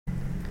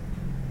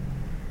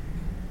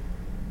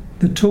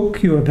The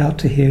talk you're about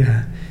to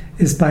hear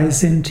is by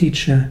Zen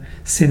teacher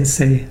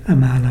Sensei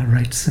Amala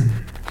Wrightson.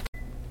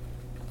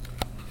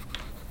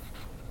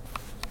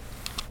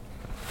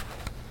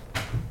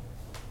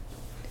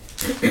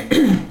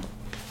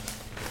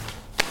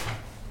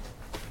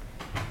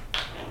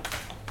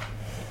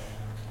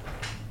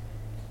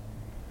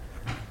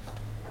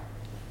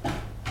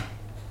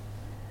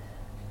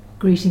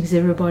 Greetings,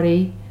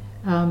 everybody.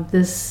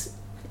 This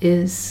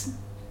is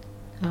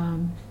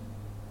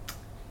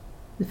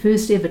the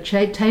first ever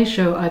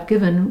Teisho I've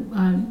given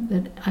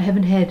that I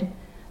haven't had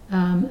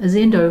a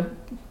zendo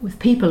with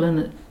people in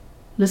it,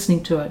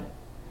 listening to it.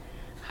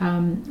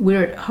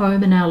 We're at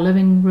home in our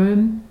living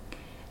room,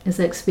 as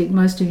I expect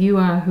most of you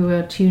are who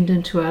are tuned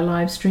into our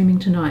live streaming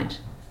tonight.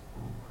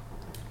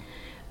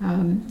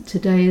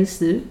 Today is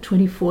the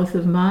 24th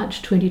of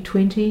March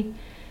 2020,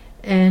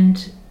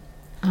 and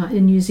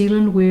in New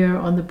Zealand we're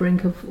on the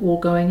brink of all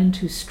going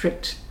into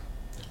strict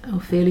or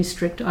fairly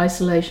strict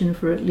isolation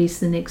for at least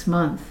the next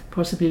month,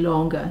 possibly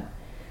longer,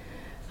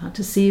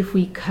 to see if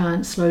we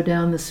can't slow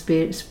down the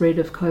spread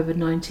of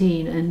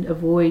COVID-19 and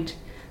avoid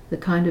the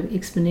kind of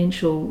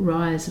exponential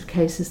rise of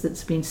cases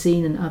that's been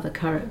seen in other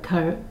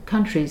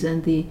countries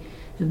and the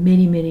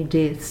many, many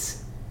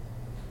deaths.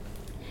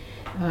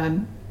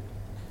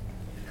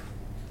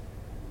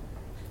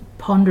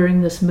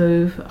 Pondering this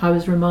move, I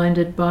was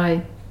reminded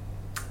by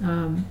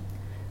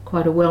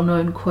quite a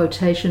well-known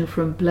quotation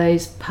from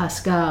Blaise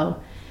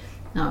Pascal.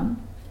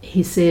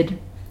 He said,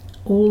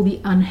 "All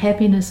the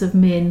unhappiness of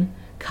men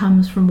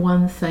comes from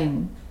one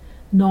thing,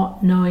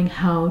 not knowing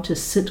how to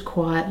sit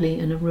quietly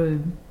in a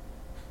room."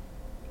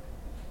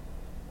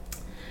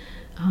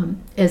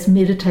 As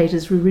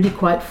meditators, we're really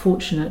quite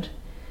fortunate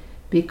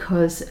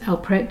because our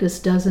practice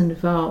does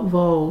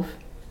involve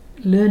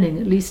learning,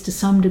 at least to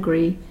some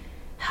degree,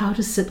 how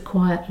to sit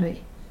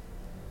quietly.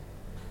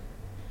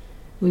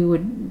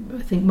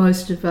 I think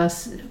most of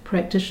us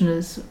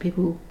practitioners,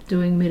 people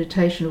doing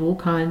meditation of all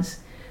kinds,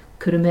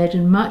 could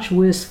imagine much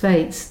worse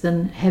fates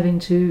than having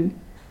to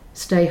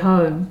stay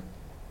home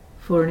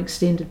for an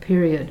extended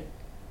period.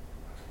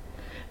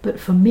 But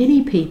for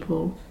many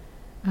people,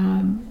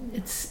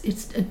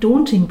 it's a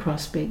daunting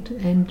prospect,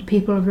 and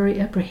people are very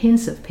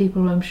apprehensive.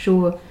 People, I'm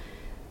sure,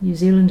 New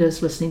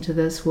Zealanders listening to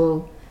this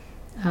will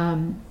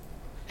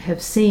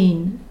have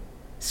seen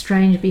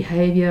strange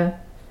behaviour,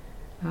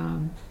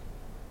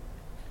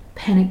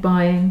 panic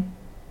buying,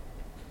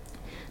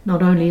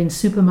 not only in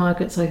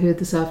supermarkets, I heard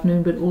this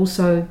afternoon, but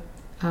also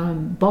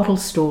bottle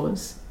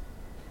stores,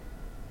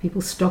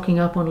 people stocking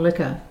up on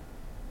liquor,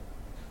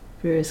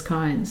 various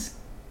kinds.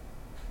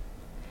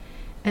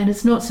 And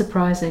it's not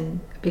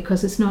surprising,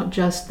 because it's not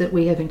just that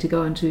we're having to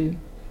go into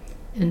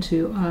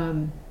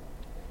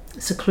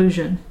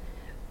seclusion,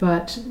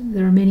 but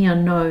there are many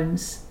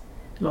unknowns,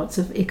 lots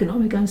of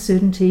economic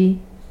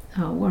uncertainty,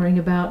 worrying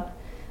about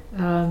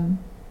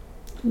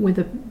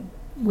whether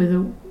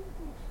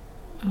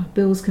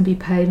bills can be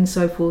paid and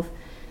so forth,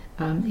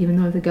 even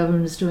though the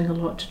government is doing a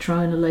lot to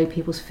try and allay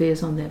people's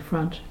fears on that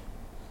front.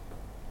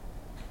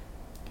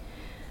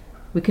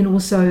 We can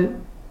also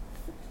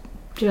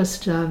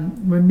just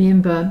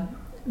remember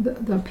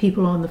the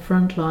people on the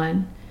front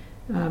line,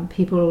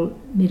 people,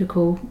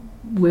 medical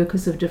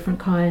workers of different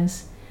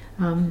kinds,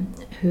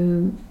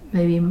 who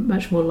may be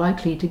much more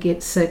likely to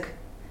get sick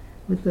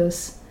with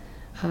this.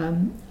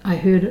 I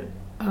heard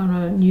on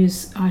a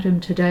news item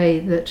today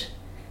that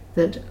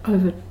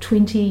over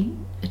 20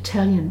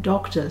 Italian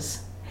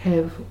doctors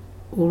have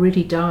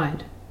already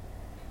died,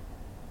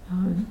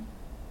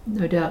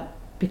 no doubt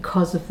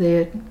because of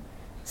their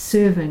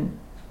serving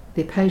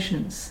their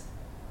patients.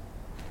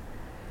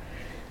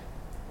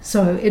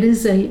 So it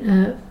is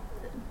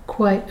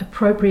quite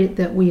appropriate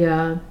that we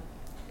are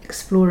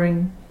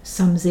exploring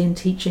some Zen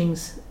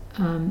teachings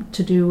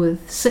to do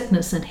with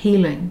sickness and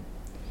healing.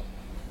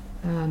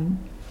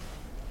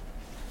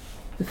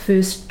 The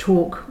first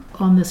talk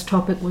on this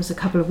topic was a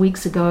couple of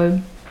weeks ago,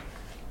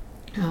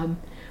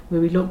 where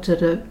we looked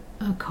at a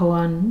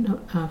koan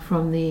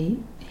from the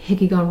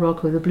Hekigon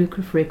Roku, the Blue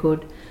Cliff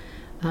record,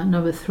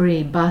 number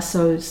 3,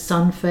 Baso's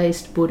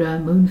Sun-Faced Buddha,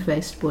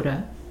 Moon-Faced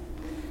Buddha.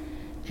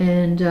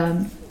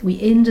 And we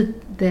ended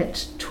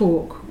that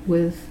talk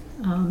with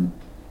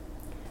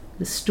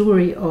the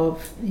story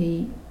of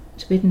the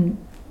Tibetan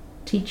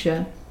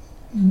teacher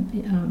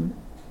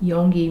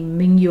Yongey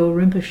Mingyo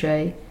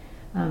Rinpoche,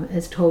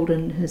 as told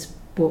in his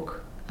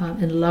book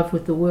In Love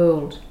with the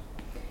World.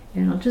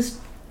 And I'll just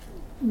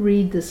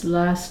read the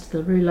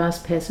very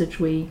last passage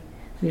we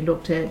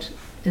looked at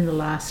in the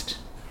last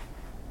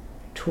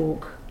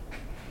talk.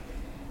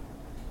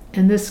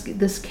 And this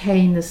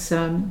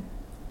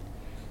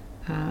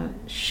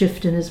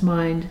shift in his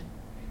mind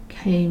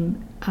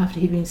came after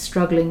he'd been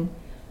struggling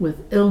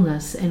with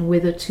illness and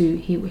whether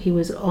he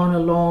was on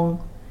the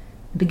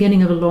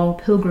beginning of a long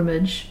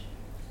pilgrimage,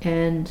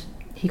 and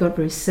he got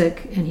very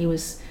sick, and he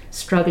was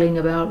struggling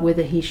about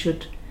whether he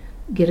should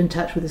get in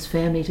touch with his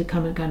family to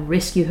come and kind of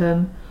rescue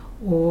him,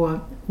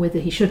 or whether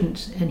he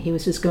shouldn't, and he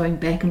was just going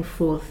back and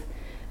forth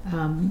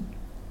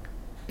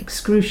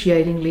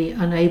excruciatingly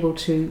unable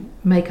to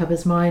make up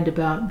his mind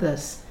about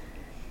this.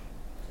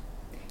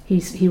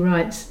 He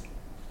writes,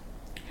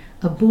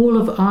 "A ball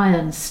of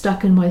iron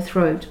stuck in my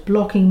throat,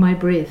 blocking my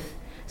breath,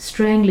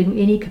 strangling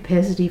any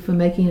capacity for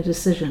making a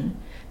decision.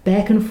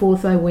 Back and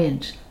forth I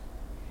went.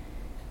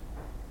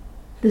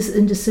 This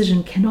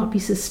indecision cannot be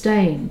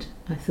sustained,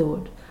 I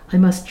thought. I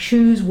must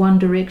choose one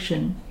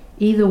direction.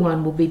 Either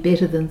one will be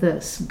better than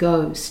this.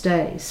 Go,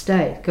 stay,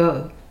 stay,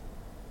 go."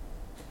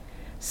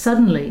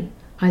 Suddenly,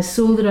 I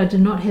saw that I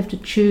did not have to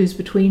choose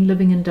between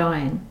living and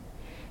dying.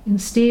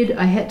 Instead,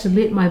 I had to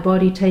let my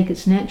body take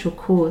its natural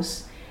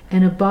course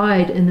and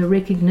abide in the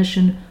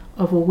recognition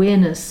of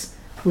awareness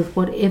with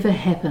whatever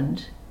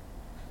happened.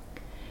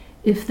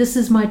 If this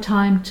is my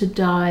time to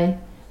die,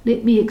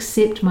 let me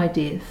accept my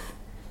death.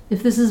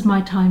 If this is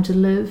my time to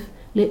live,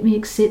 let me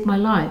accept my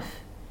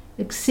life.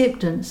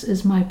 Acceptance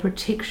is my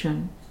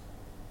protection,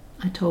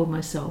 I told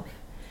myself,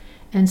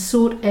 and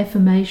sought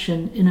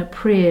affirmation in a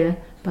prayer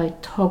by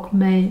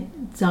Togme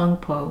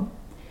Zangpo.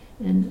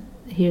 And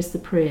here's the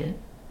prayer.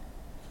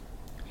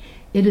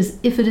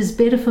 If it is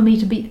better for me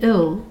to be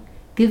ill,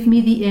 give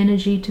me the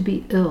energy to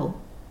be ill.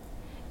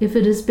 If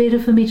it is better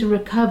for me to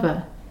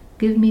recover,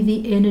 give me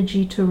the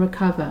energy to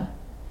recover.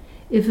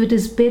 If it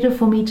is better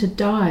for me to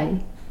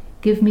die,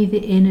 give me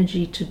the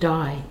energy to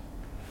die.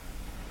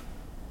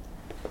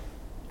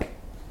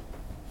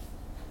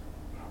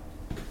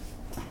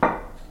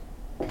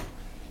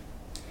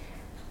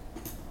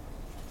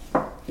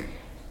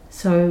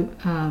 So,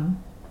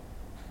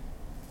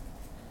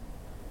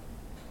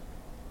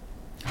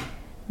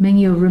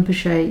 Mingyur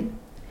Rinpoche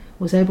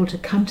was able to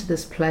come to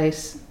this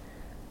place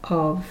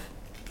of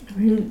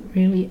really,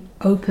 really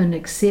open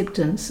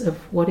acceptance of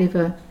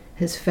whatever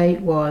his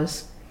fate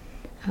was,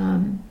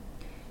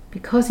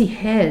 because he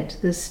had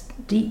this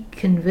deep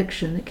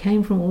conviction that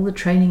came from all the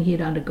training he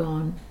had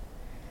undergone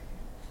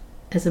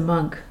as a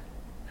monk,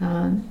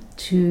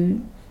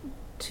 to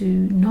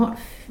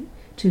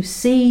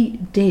see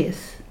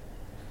death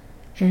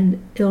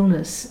and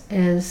illness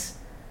as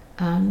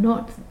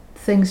not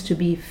things to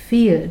be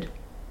feared,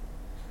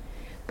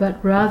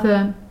 but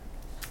rather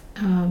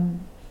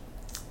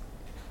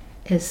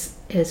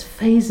as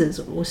phases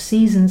or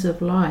seasons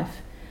of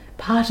life,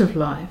 part of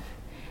life,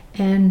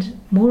 and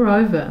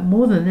moreover,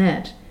 more than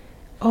that,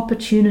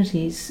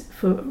 opportunities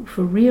for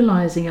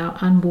realizing our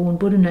unborn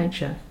Buddha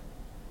nature,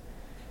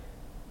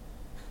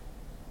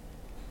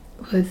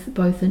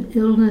 both in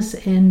illness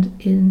and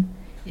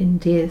in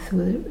death,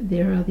 where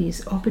there are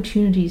these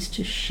opportunities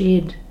to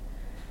shed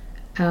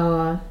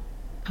our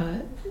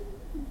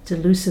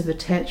delusive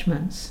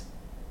attachments.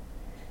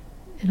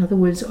 In other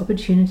words,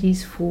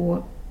 opportunities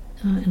for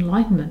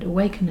enlightenment,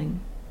 awakening.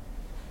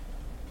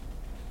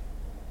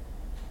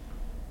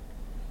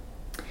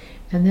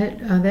 And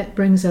that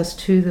brings us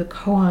to the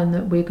koan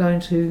that we're going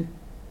to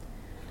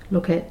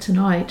look at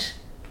tonight,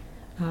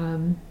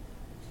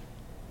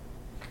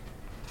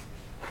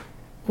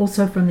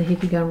 also from the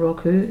Hekigan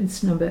Roku.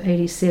 It's number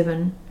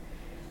 87,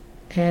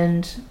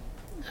 and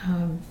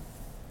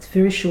it's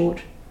very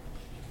short.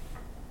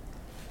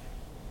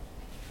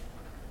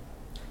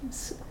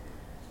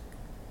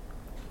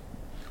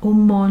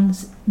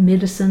 Ummon's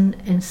medicine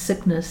and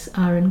sickness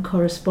are in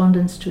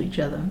correspondence to each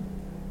other.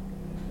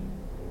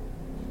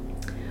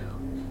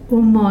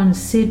 Ummon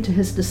said to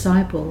his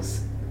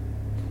disciples,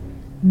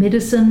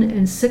 "Medicine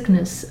and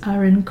sickness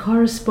are in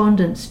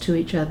correspondence to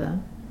each other.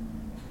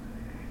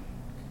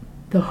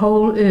 The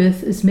whole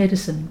earth is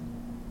medicine.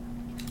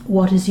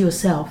 What is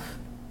yourself?"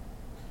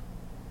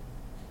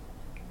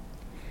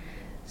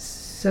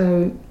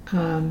 So,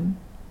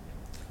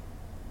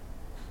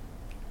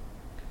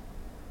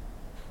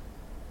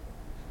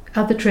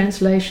 other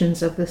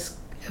translations of this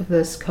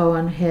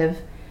koan have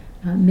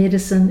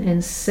medicine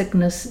and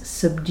sickness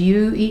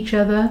subdue each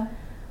other,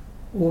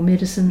 or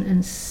medicine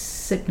and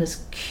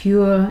sickness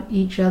cure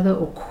each other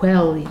or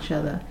quell each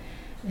other.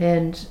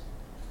 And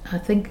I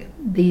think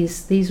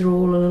these are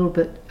all a little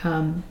bit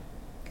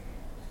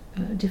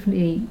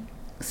definitely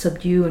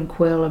subdue and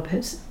quell, and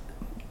perhaps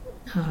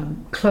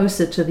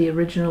closer to the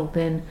original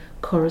than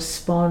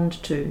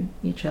correspond to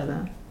each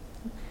other.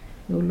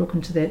 We'll look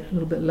into that a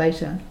little bit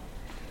later.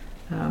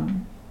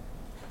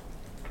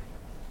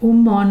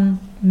 Ummon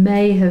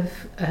may have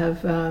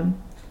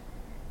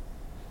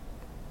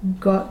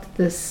got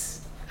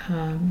this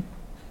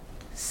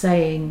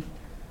saying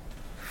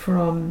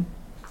from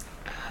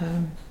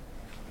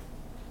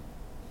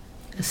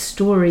a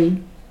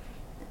story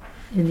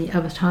in the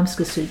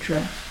Avatamsaka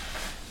Sutra,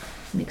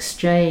 an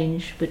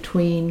exchange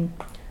between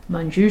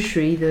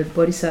Manjushri, the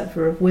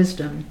Bodhisattva of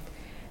wisdom,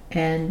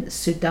 and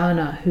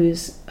Sudana,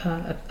 who's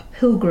a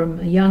pilgrim,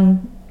 a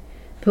young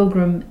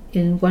pilgrim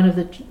in one of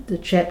the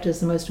chapters,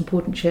 the most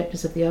important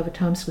chapters of the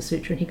Avatamsaka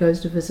Sutra, and he goes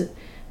to visit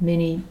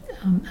many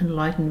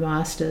enlightened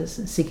masters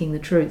seeking the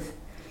truth.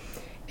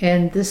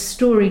 And this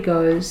story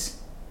goes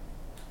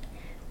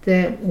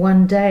that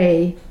one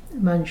day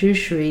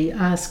Manjushri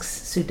asks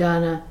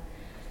Sudana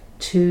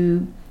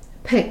to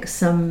pick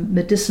some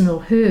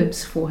medicinal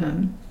herbs for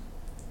him,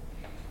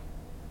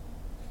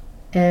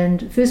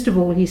 And first of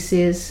all, he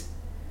says,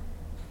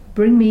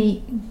 bring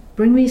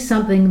me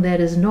something that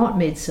is not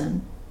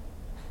medicine.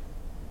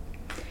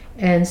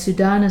 And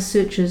Sudana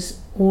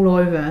searches all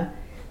over,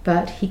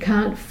 but he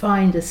can't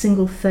find a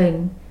single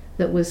thing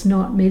that was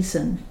not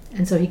medicine.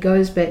 And so he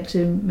goes back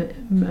to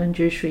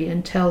Manjushri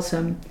and tells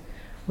him,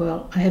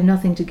 well, I have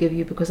nothing to give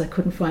you because I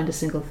couldn't find a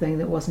single thing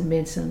that wasn't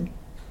medicine.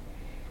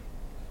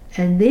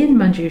 And then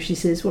Manjushri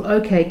says, well,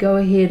 okay, go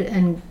ahead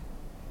and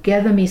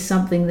gather me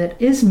something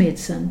that is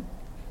medicine.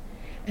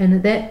 And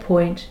at that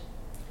point,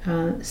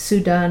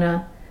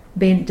 Sudana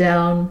bent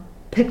down,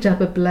 picked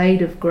up a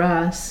blade of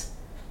grass,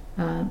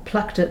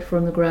 plucked it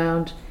from the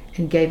ground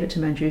and gave it to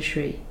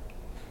Manjushri.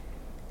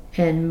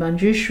 And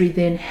Manjushri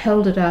then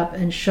held it up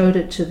and showed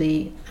it to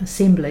the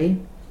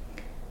assembly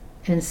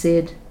and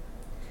said,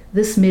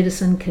 this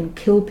medicine can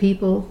kill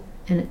people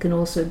and it can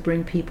also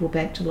bring people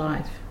back to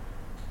life.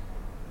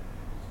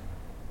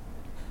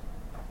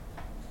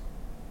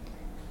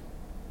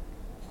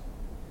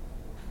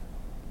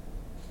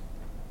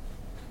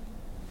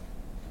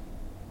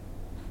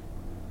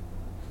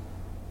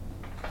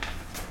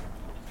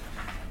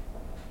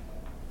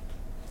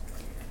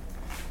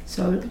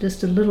 So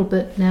just a little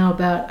bit now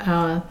about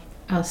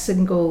our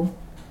single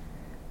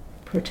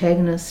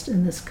protagonist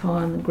in this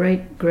koan, the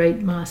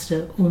great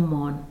master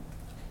Unmon.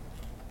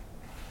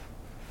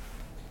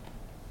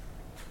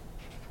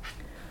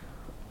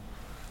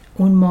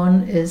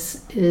 Unmon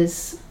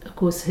is of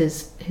course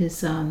his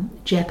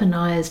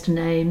Japanized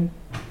name.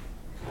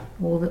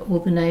 All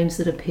the names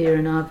that appear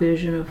in our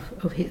version of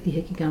the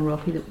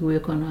Hekigan-Roki that we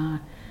work on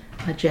are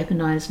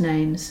Japanized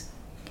names,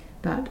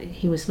 but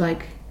he was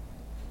like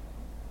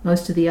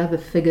most of the other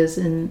figures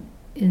in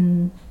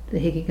the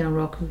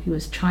Hekigan-Roki. He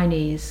was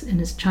Chinese, and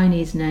his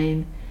Chinese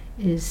name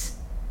is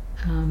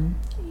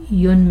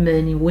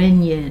Yunmen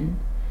Wenyan,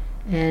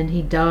 and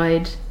he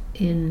died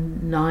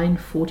in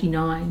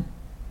 949.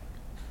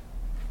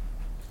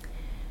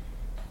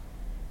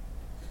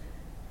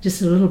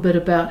 Just a little bit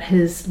about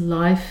his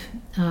life.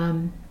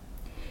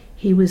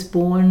 He was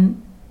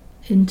born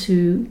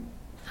into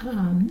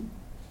the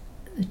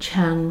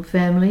Chang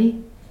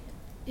family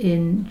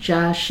in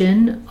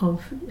Jiaxin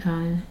of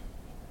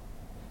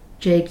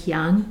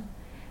Zhejiang,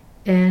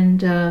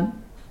 and I'm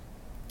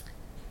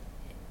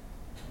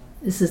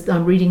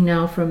reading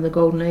now from The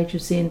Golden Age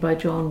of Zen by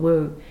John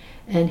Wu,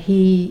 and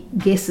he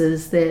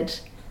guesses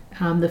that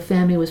the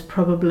family was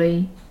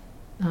probably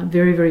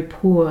very, very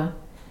poor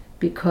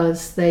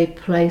because they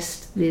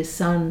placed their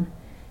son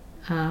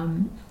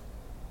in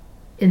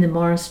the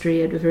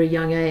monastery at a very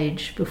young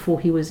age, before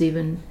he was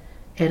even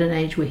at an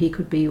age where he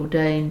could be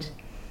ordained,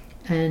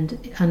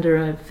 and under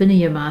a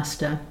Vinaya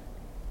master.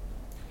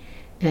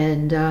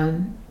 And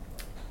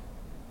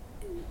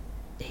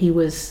he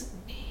was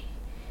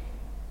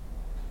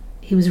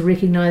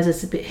recognized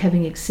as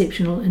having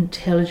exceptional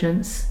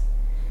intelligence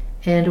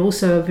and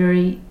also a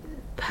very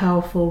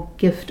powerful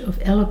gift of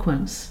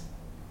eloquence.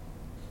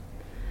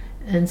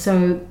 And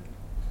so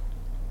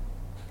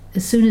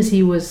as soon as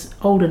he was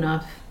old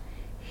enough,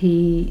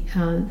 the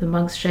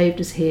monks shaved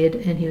his head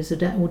and he was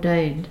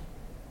ordained.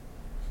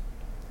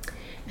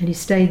 And he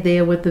stayed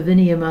there with the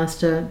Vinaya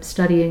master,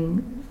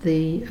 studying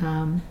the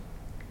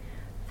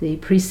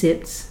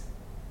precepts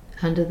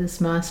under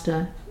this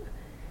master.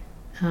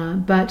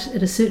 But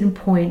at a certain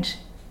point,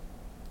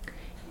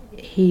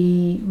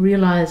 he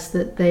realized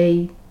that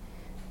he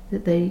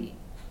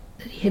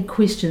had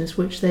questions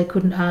which they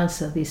couldn't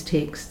answer, these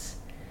texts.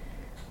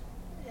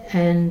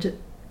 And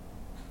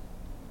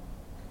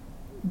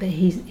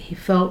he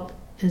felt,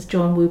 as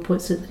John Wu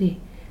puts it,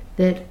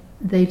 that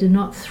they did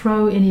not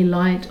throw any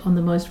light on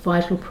the most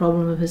vital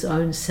problem of his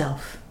own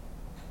self.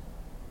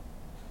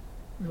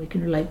 We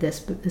can relate this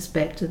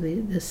back to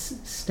this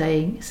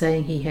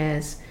saying he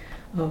has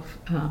of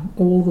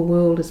all the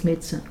world is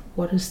medicine.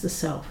 What is the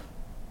self?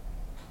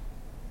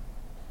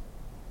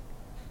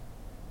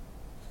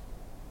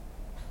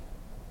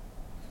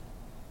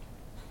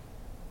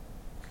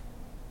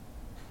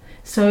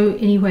 So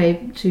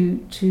anyway,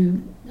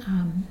 to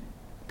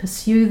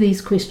pursue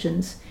these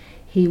questions,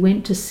 he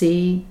went to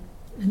see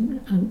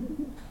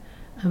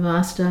a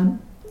master,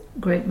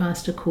 great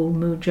master called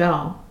Mu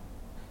Zhao,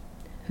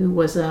 who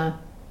was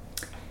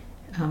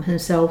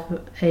himself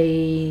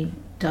a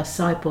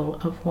disciple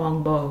of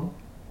Huang Bo.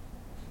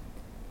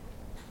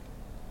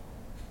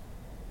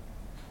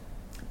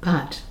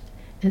 But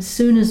as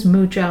soon as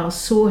Mu Zhao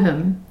saw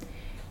him,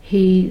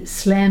 he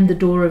slammed the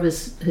door of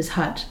his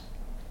hut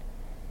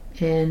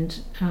and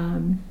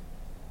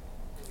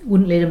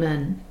wouldn't let him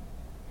in.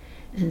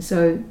 And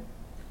so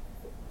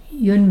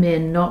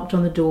Yunmen knocked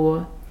on the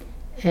door,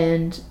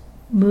 and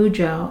Mu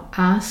Zhao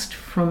asked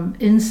from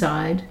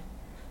inside,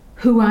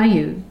 "Who are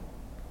you?"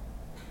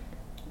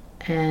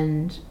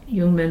 And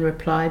Yunmen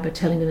replied by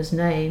telling him his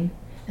name,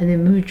 and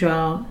then Mu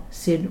Zhao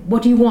said,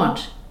 "What do you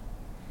want?"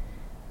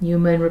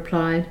 Yunmen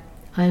replied,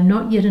 "I am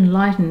not yet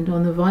enlightened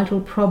on the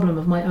vital problem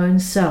of my own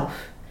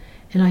self,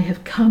 and I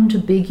have come to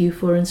beg you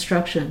for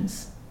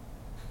instructions."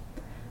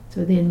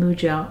 So then Mu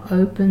Zhao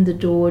opened the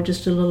door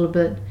just a little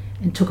bit,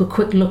 and took a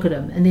quick look at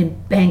him and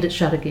then banged it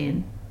shut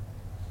again.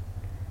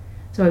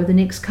 So over the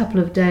next couple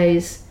of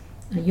days,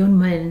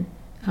 Yunmen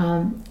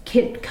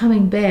kept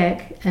coming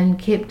back and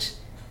kept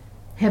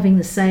having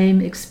the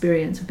same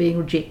experience of being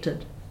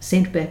rejected,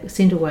 sent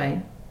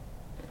away.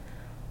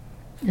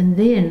 And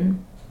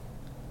then,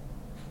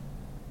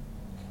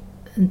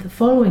 the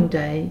following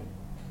day,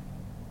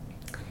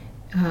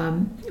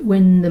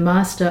 when the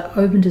master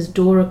opened his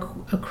door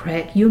a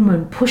crack,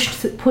 Yunmen put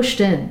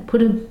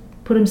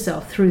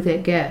himself through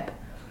that gap.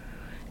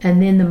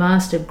 And then the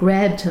master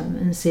grabbed him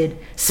and said,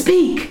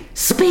 "Speak!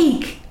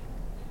 Speak!"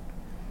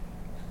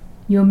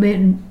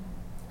 Yunmen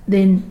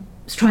then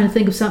was trying to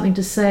think of something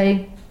to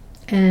say,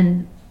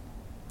 and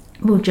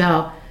Mu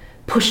Zhao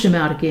pushed him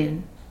out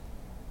again.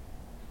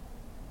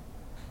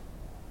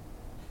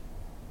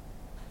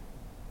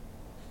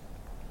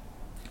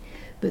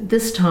 But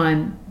this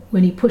time,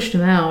 when he pushed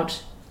him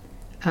out,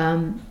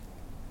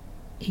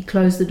 he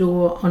closed the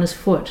door on his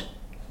foot,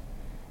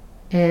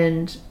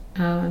 and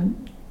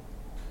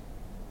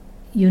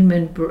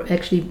Yunmen broke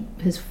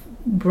his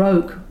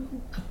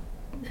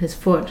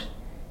foot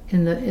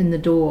in the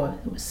door.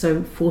 It was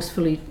so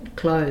forcefully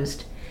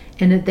closed,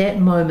 and at that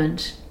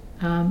moment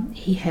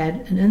he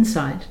had an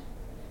insight,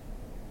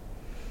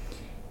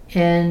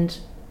 and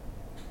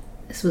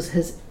this was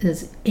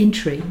his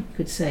entry, you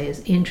could say,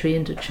 his entry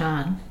into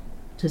Chan,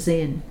 to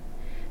Zen.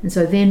 And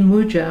so then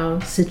Mu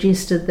Zhao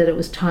suggested that it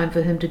was time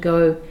for him to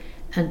go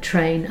and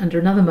train under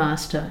another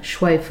master,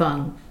 Shui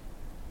Feng,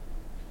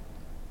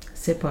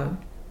 Seppo.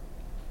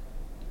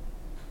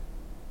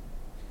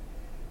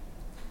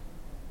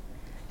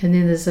 And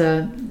then there's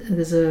a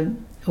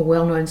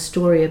well-known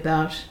story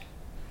about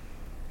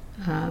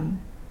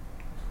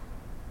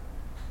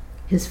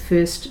his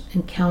first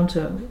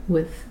encounter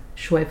with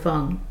Shui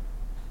Feng.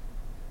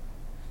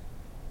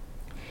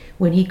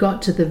 When he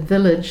got to the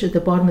village at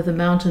the bottom of the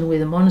mountain where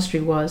the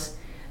monastery was,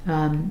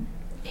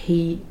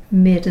 he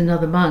met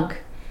another monk,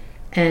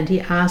 and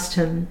he asked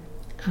him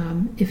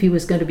if he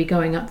was going to be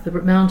going up the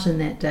mountain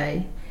that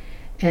day.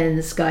 And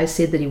this guy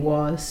said that he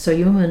was. So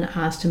Yunmen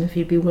asked him if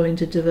he'd be willing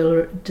to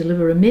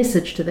deliver a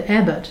message to the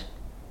abbot,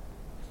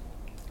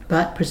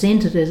 but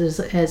presented it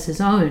as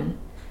his own.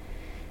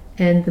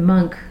 And the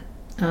monk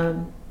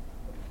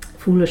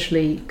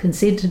foolishly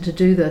consented to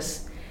do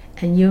this.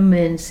 And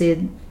Yunmen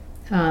said,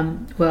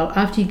 well,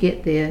 after you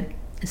get there,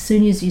 as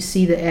soon as you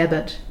see the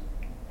abbot,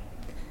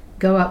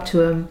 go up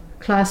to him,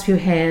 clasp your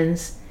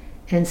hands,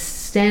 and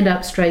stand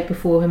up straight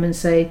before him and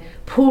say,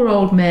 "Poor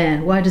old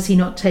man, why does he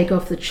not take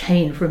off the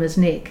chain from his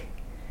neck?"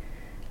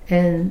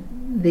 And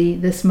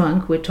this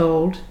monk, we're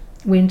told,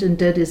 went and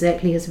did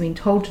exactly as been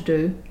told to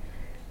do.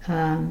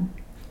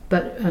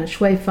 But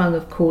Shui Feng,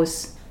 of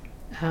course,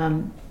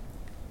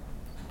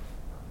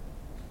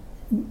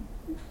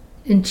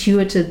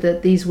 intuited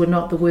that these were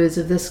not the words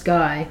of this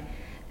guy,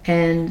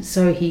 and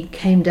so he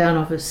came down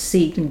off his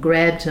seat and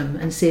grabbed him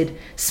and said,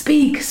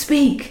 "Speak,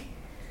 speak!"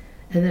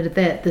 And then at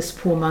that, this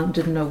poor monk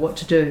didn't know what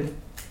to do.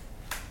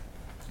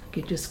 You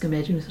could just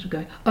imagine him sort of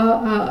going,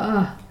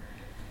 ah.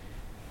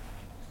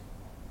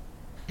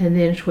 And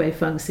then Shui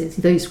Feng says,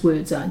 "These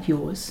words aren't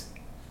yours."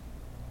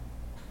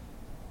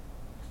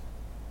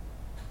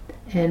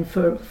 And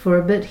for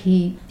a bit,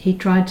 he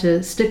tried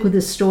to stick with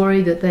his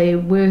story that they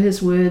were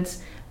his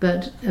words,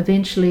 but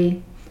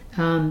eventually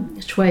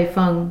Shui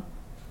Feng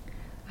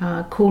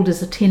called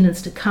his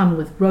attendants to come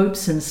with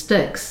ropes and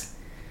sticks.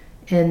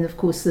 And of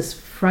course, this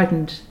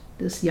frightened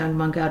this young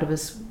monk out of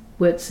his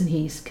wits, and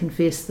he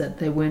confessed that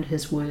they weren't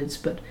his words,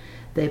 but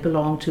they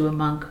belonged to a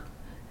monk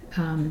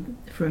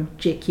from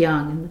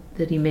Zhejiang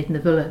that he met in the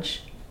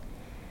village.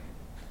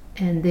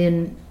 And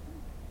then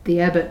the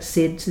abbot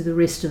said to the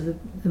rest of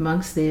the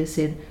monks there,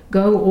 said,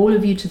 "Go all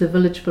of you to the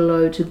village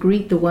below to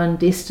greet the one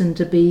destined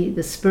to be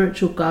the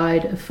spiritual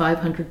guide of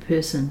 500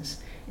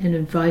 persons and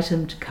invite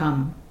him to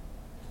come."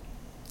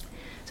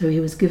 So he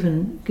was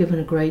given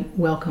a great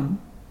welcome.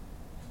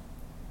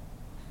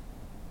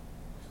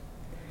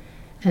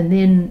 And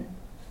then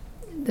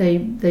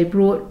they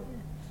brought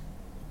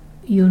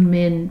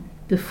Yunmen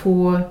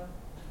before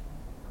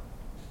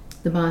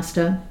the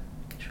master,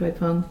 Shui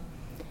Feng,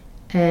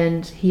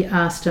 and he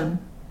asked him,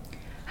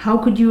 "How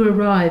could you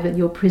arrive at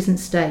your present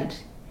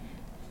state?"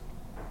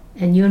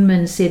 And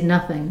Yunmen said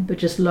nothing, but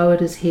just lowered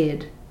his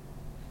head.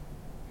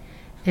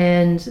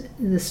 And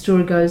the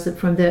story goes that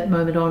from that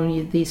moment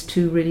on, these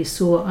two really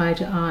saw eye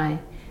to eye,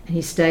 and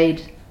he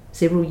stayed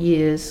several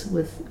years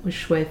with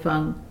Shui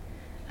Feng,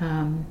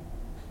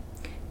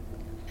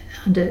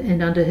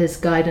 under his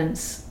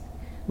guidance,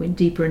 went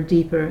deeper and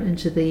deeper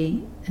into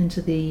the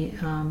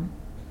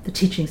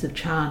teachings of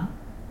Chan.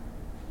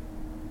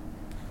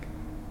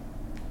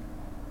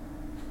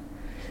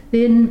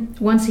 Then,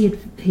 once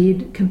he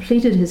had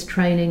completed his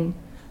training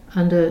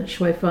under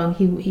Shui Feng,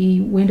 he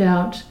went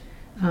out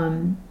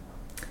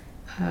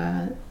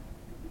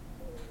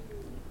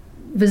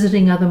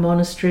visiting other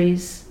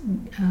monasteries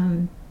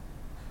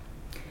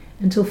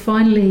until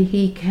finally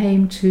he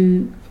came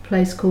to a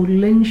place called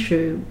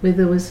Lingshu, where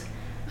there was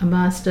a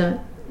master,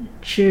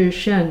 Chi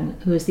Sheng,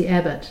 who was the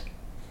abbot.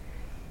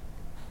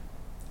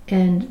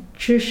 And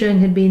Chisheng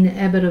had been the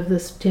abbot of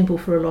this temple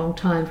for a long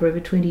time, for over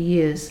 20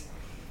 years.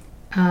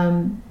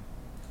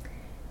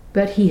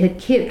 But he had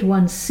kept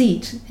one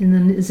seat in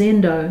the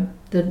zendo,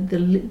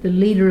 the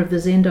leader of the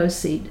zendo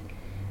seat,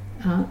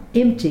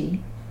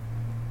 empty.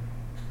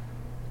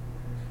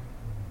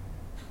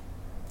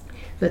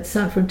 But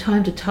from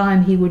time to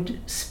time he would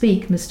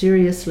speak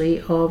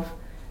mysteriously of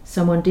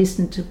someone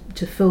destined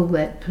to fill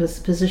that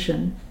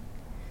position.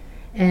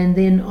 And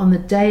then on the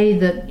day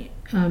that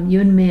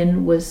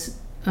Yunmen was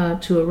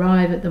to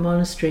arrive at the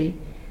monastery,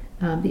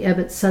 the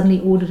abbot suddenly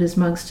ordered his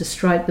monks to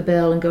strike the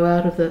bell and go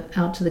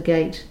out to the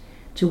gate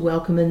to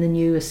welcome in the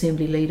new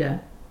assembly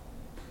leader.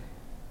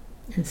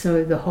 And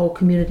so the whole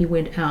community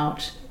went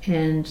out,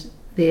 and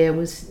there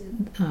was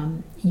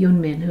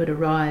Yunmen who had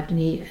arrived, and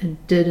he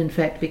did in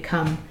fact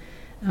become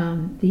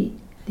the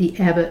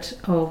abbot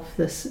of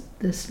this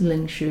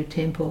Lingshu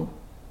temple.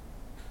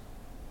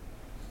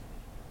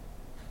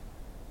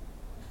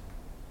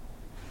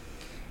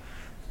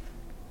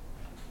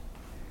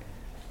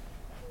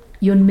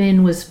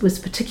 Yunmen was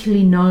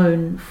particularly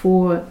known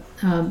for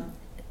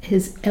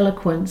his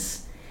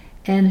eloquence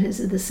and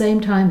at the same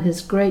time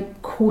his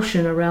great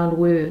caution around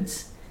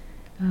words,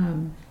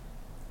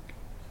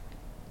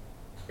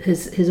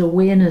 his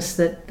awareness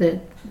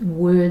that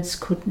words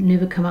could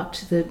never come up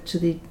to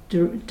the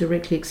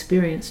directly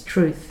experienced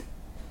truth.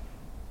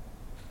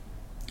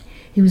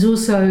 He was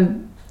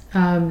also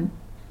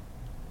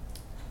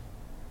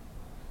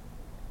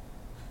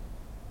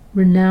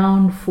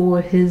renowned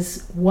for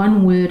his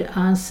one-word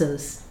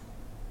answers.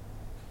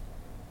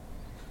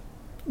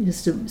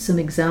 Just some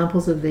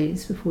examples of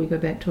these before we go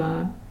back to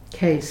our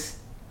case.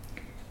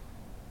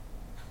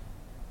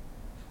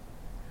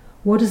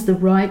 What is the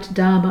right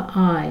Dharma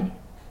I?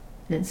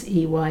 That's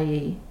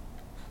EYE.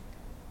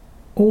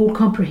 All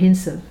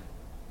comprehensive.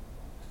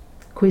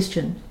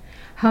 Question.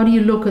 How do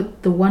you look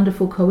at the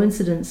wonderful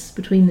coincidence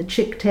between the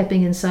chick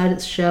tapping inside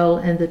its shell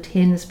and the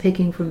hens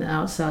pecking from the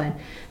outside?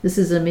 This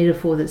is a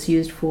metaphor that's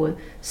used for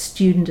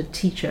student and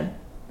teacher,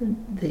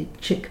 the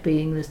chick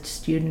being the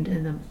student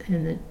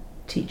and the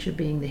teacher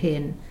being the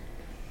hen.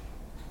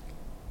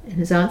 And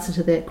his answer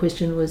to that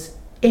question was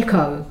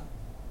echo.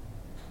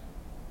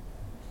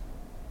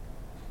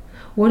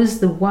 What is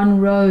the one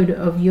road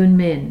of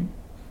Yunmen?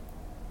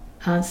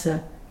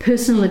 Answer,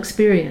 personal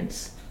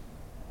experience.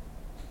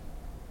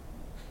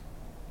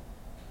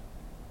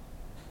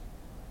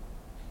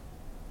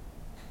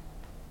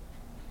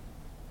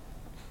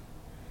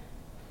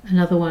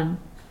 Another one.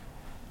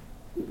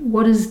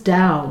 What is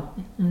Tao?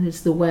 And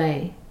it's the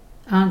way.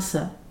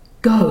 Answer,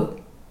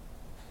 go.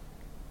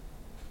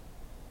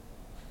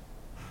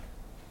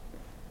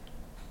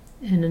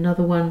 And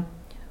another one.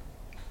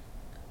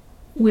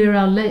 Where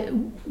our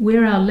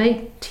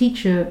late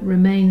teacher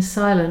remained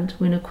silent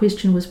when a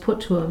question was put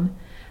to him,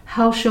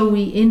 how shall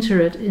we enter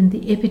it in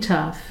the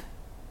epitaph?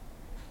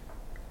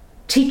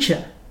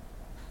 Teacher.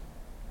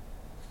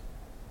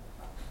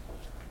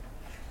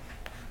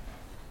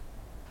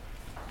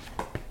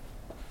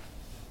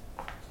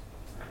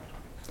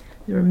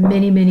 There are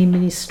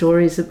many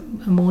stories,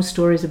 more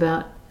stories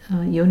about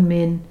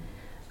Yunmen.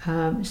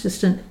 It's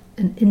just an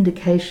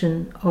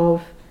indication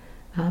of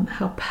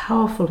how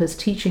powerful his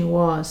teaching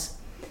was.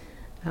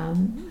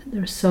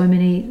 There are so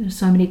many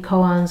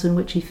koans in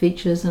which he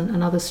features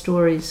and other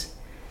stories.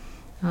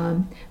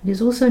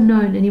 He's also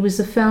known, and he was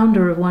the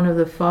founder of one of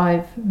the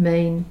 5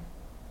 main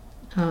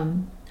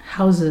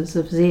houses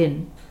of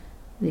Zen,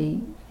 the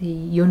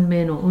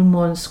Yunmen or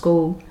Unmon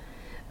school,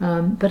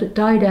 but it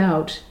died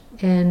out,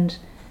 and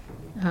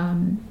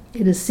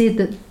it is said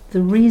that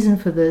the reason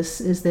for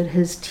this is that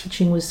his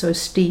teaching was so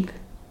steep,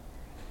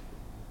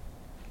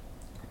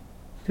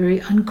 very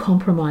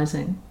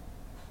uncompromising.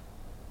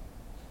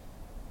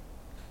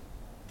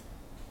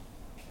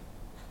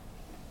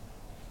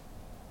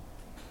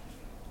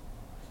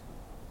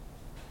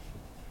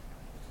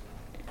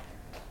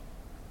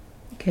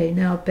 Okay,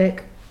 now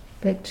back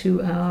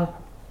to our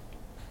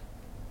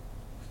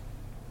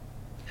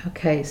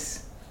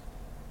case.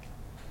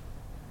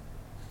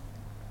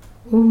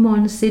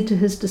 Ulmon said to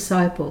his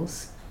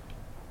disciples,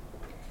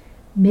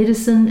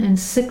 medicine and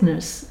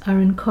sickness are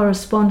in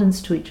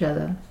correspondence to each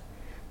other.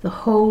 The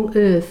whole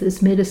earth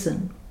is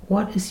medicine.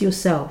 What is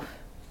yourself?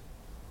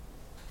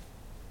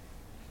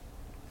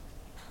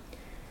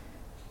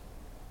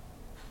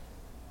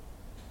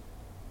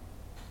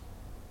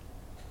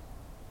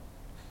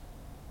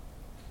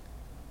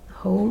 The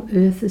whole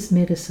earth is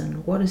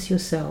medicine. What is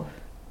yourself?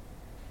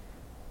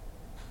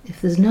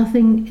 If there's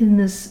nothing in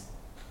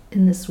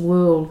this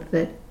world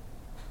that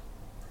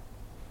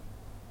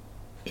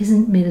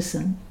isn't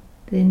medicine,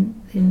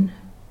 then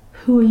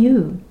who are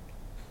you?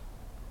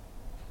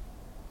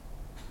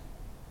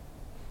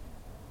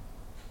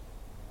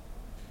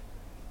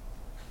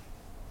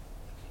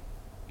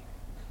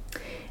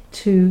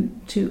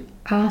 To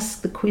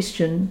ask the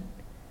question,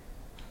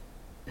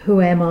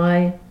 who am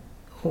I,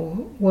 or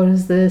what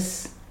is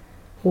this,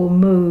 or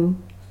mu,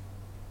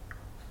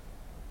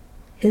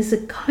 is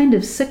a kind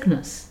of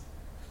sickness.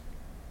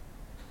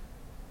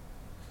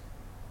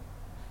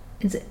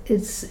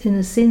 it's in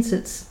a sense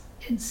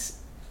it's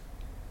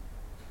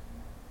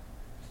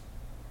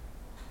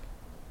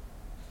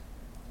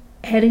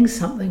adding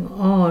something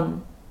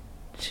on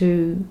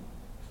to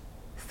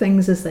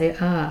things as they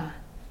are,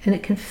 and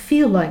it can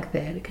feel like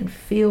that. It can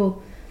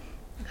feel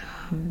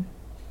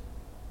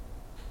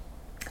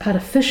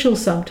artificial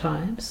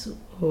sometimes,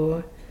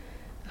 or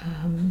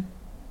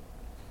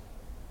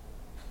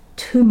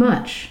too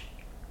much.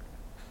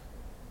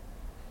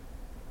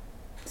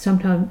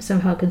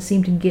 Somehow can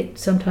seem to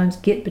sometimes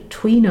get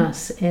between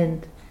us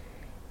and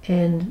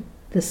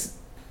this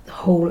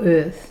whole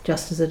earth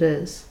just as it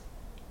is.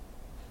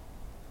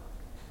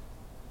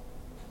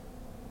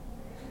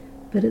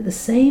 But at the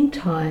same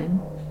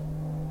time,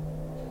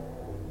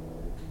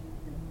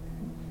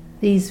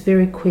 these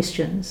very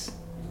questions,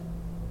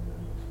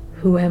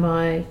 who am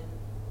I,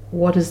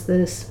 what is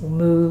this, or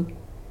mu,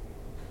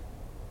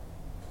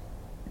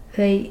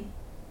 they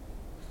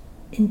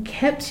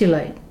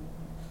encapsulate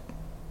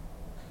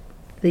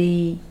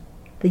the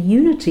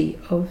unity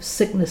of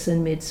sickness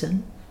and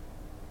medicine.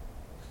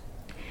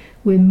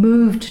 We're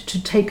moved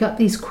to take up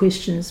these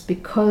questions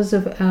because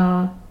of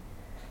our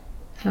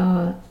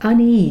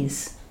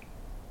unease.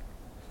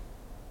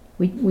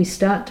 We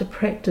start to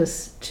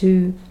practice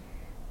to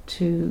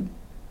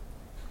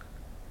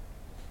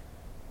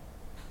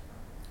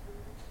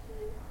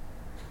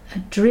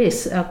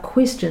address our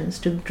questions,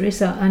 to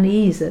address our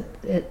unease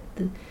at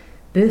the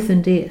birth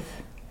and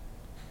death.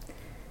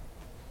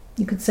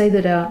 You could say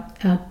that our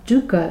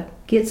dukkha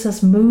gets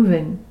us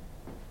moving,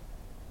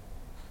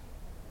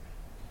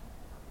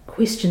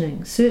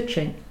 questioning,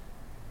 searching.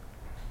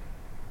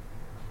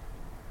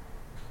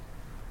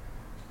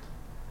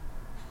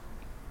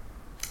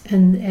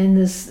 And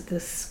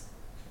this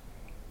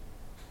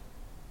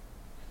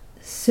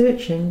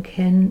searching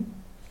can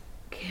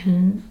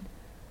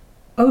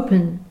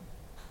open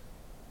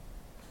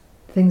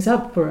things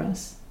up for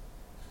us.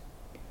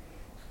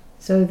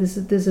 So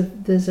there's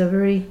a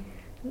very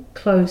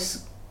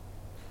close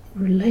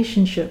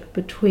relationship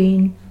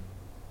between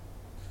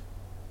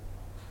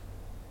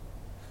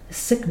the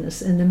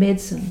sickness and the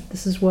medicine.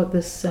 This is what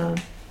this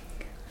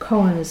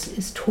koan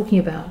is talking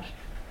about.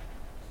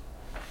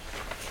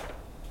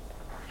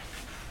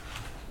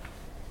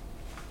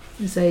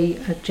 There's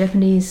a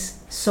Japanese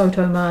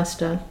Soto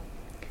master,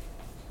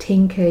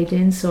 Tenkei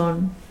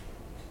Denson,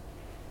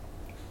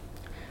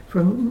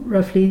 from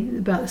roughly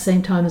about the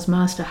same time as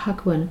Master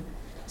Hakuin,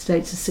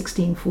 states of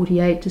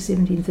 1648 to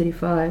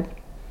 1735.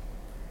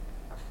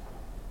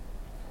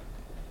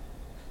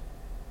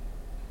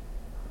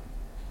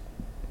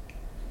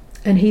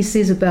 And he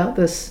says about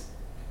this,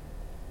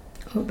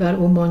 about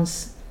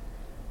Umon's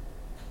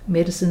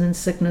medicine and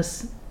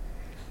sickness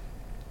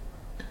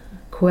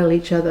quell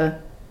each other.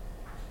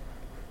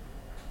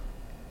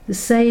 The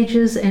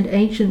sages and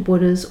ancient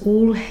Buddhas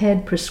all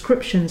had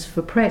prescriptions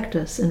for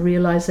practice and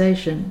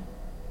realization.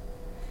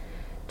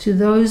 To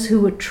those who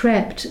were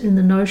trapped in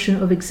the notion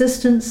of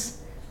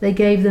existence, they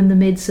gave them the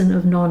medicine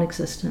of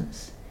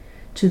non-existence.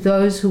 To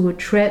those who were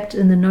trapped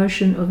in the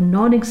notion of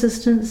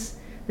non-existence,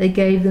 they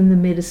gave them the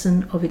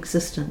medicine of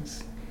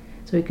existence.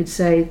 So we could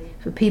say,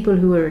 for people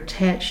who are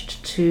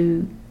attached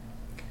to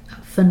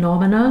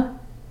phenomena,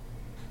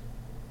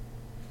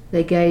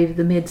 they gave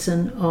the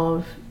medicine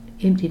of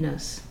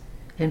emptiness.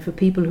 And for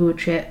people who were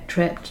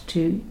trapped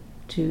to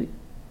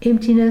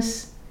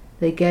emptiness,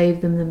 they gave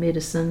them the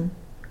medicine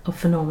of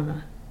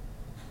phenomena.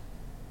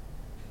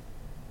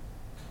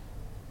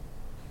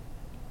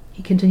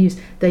 He continues,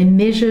 they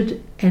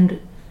measured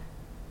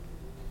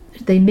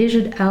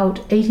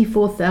out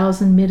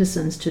 84,000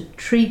 medicines to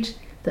treat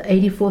the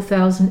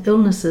 84,000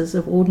 illnesses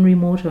of ordinary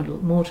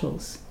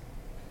mortals.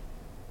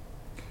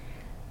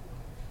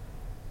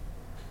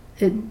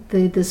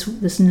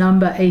 This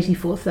number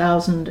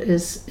 84,000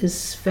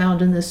 is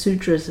found in the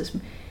sutras,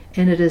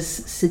 and it is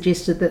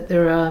suggested that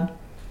there are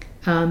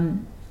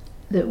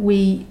that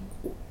we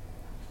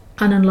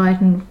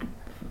unenlightened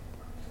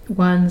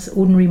ones,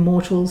 ordinary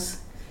mortals,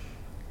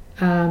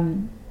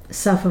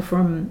 suffer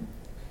from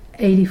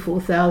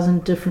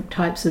 84,000 different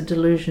types of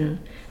delusion,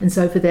 and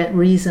so for that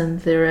reason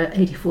there are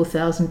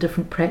 84,000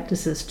 different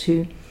practices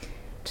to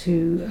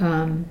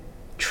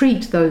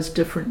treat those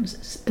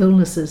different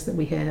illnesses that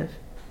we have.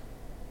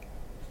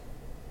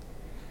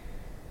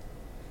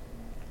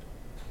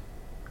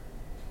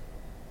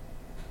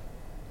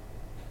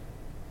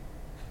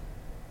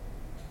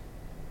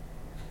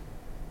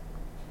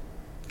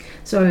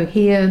 So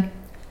here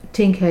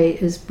Tenkei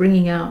is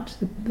bringing out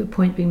the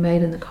point being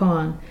made in the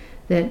koan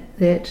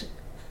that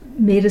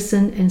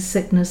medicine and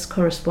sickness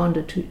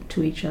corresponded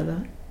to each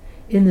other,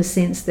 in the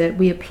sense that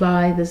we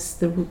apply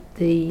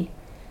the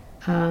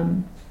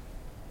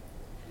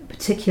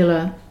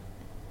particular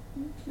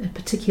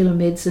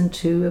medicine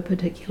to a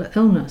particular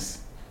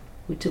illness,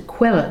 to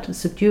quell it, to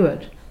subdue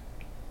it.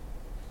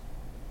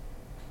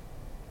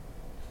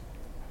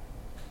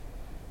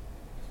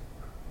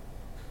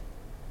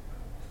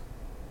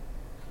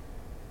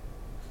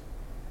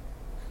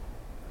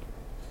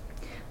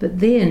 But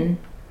then,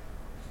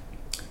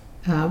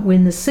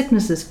 when the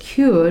sickness is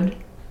cured,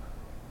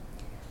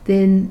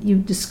 then you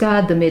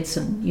discard the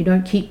medicine. You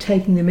don't keep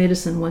taking the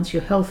medicine once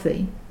you're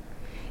healthy.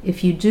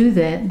 If you do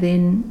that,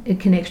 then it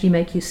can actually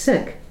make you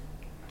sick.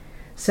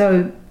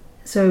 So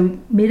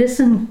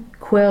medicine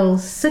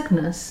quells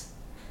sickness,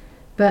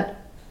 but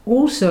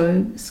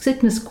also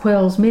sickness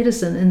quells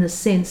medicine in the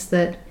sense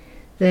that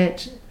they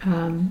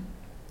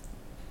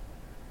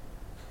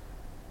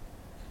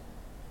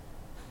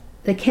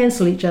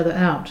cancel each other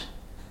out.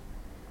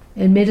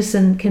 And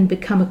medicine can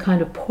become a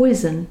kind of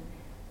poison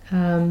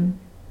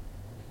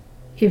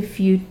if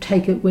you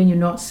take it when you're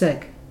not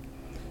sick.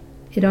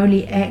 It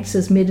only acts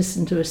as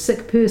medicine to a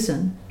sick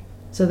person,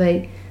 so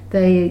they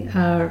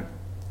are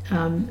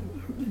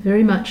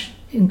very much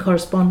in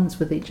correspondence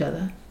with each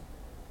other.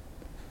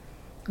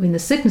 When the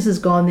sickness is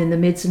gone, then the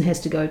medicine has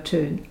to go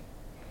too.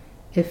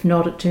 If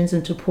not, it turns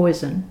into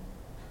poison.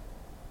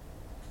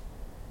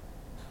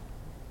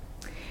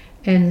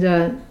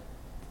 And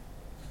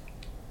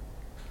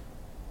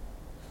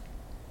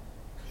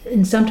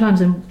sometimes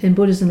in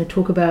Buddhism we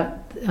talk about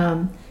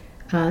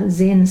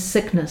Zen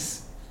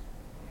sickness.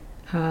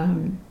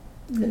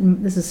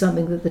 This is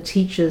something that the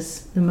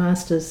teachers, the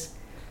masters,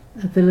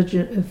 are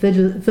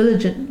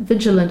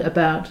vigilant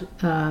about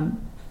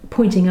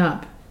pointing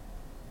up.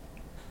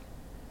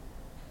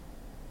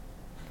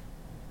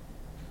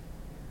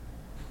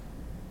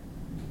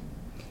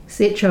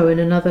 Secho, in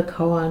another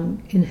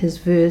koan, in his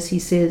verse, he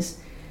says,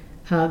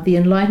 the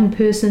enlightened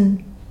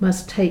person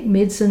must take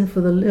medicine for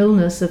the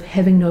illness of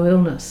having no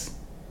illness.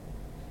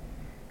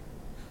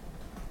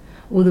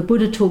 Or the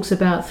Buddha talks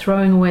about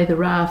throwing away the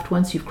raft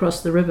once you've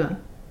crossed the river.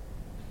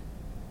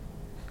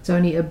 It's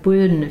only a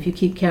burden if you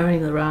keep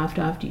carrying the raft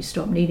after you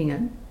stop needing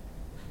it.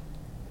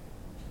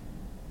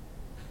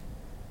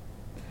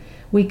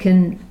 We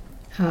can,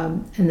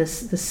 and the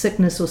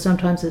sickness, or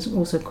sometimes it's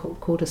also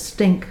called a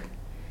stink,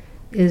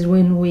 is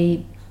when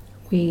we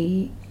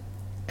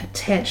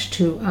attach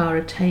to our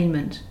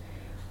attainment.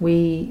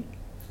 We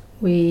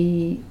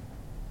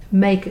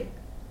make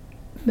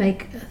a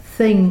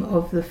thing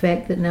of the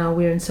fact that now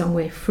we're in some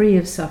way free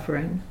of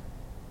suffering.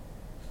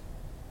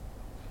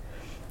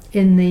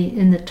 In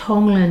the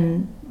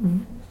Tonglen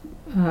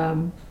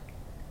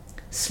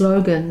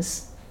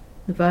slogans,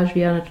 the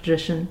Vajrayana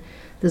tradition,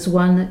 there's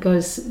one that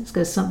goes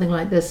something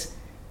like this: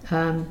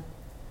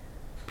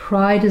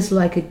 pride is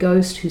like a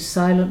ghost who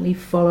silently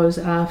follows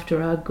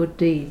after our good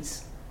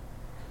deeds.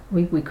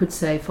 We could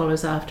say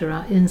follows after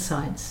our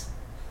insights.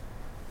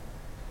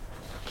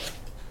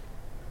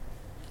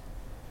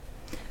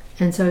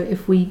 And so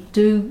if we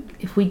do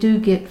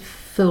get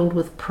filled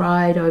with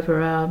pride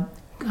over our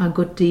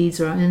good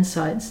deeds or our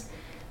insights,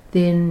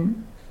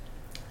 then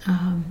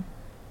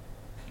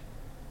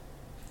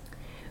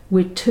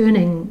we're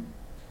turning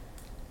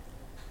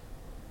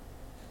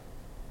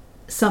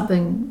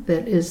something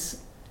that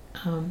is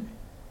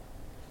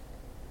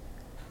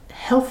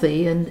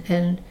healthy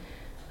and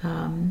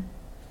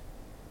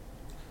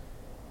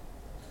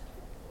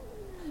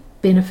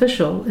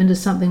beneficial into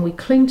something we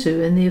cling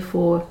to, and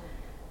therefore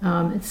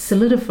it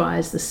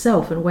solidifies the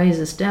self and weighs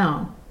us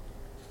down.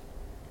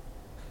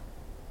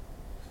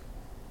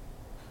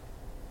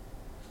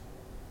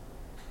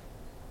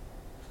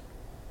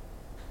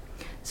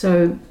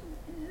 So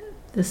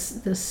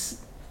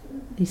these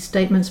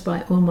statements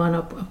by Ulman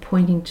are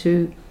pointing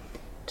to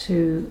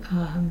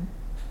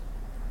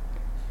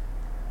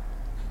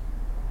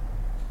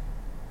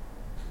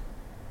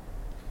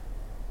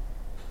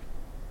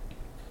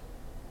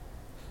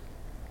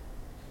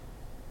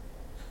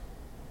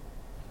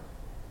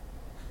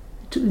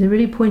they're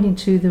really pointing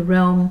to the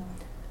realm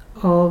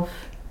of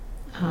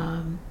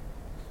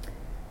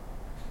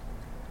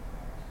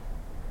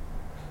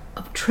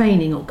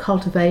training or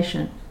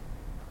cultivation.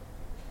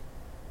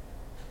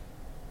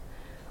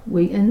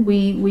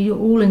 We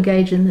all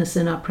engage in this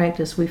in our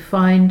practice. We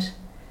find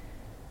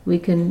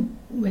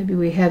maybe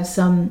we have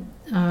some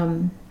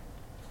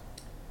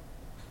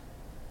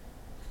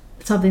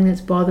something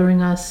that's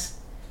bothering us,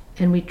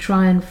 and we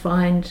try and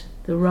find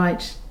the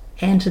right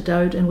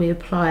antidote and we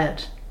apply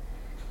it,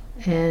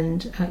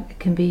 and it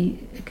can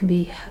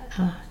be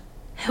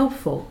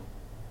helpful.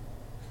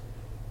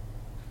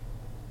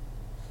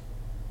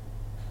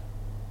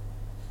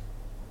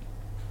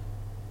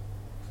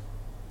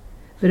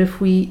 But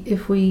if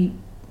we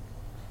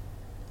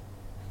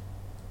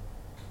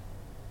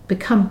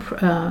become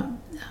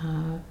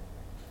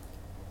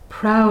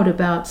proud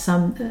about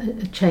some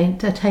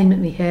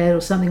attainment we had,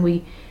 or something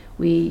we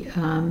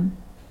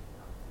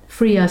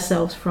free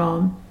ourselves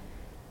from,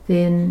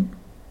 then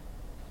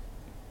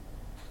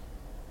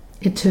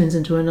it turns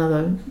into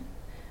another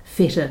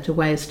fetter to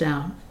weigh us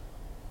down.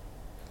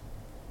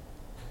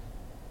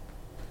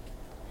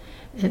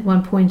 At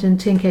one point in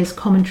Tenkei's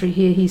commentary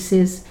here, he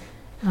says,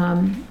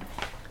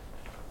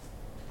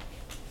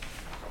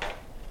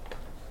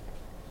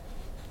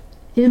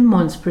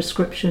 Immon's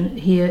prescription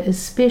here is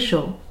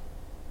special.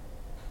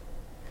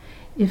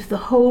 If the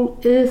whole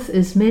earth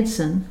is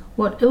medicine,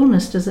 what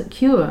illness does it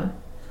cure?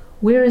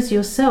 Where is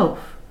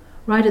yourself?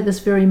 Right at this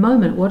very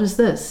moment, what is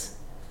this?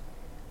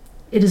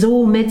 It is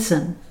all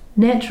medicine.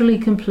 naturally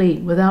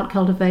complete without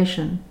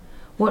cultivation,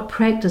 what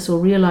practice or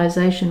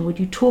realization would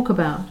you talk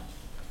about?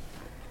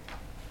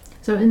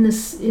 So in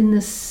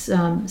this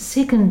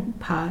second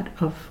part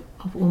of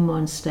U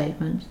Mon's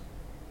statement,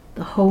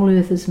 the whole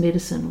earth is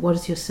medicine, what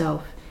is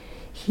yourself?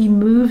 He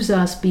moves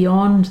us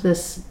beyond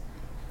this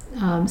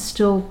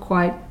still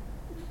quite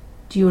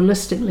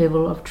dualistic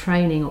level of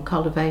training or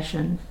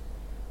cultivation,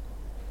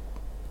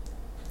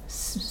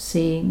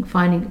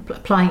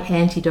 applying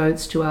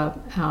antidotes to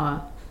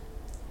our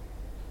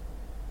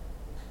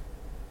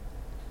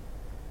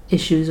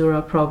issues or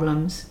our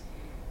problems.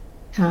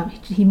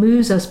 He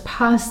moves us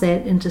past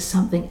that into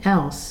something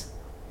else,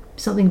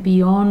 something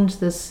beyond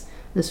this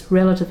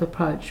relative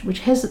approach,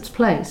 which has its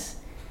place,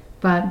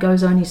 but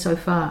goes only so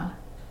far.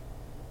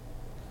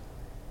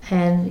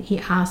 And he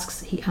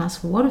asks,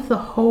 what if the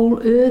whole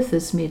earth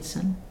is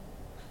medicine?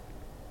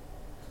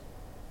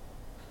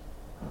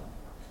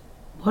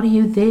 What are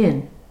you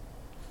then?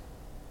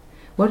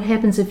 What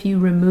happens if you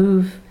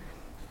remove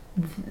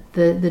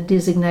the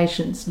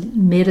designations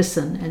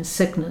medicine and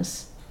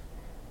sickness,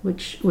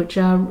 which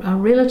are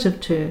relative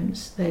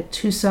terms? They're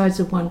two sides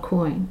of one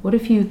coin. What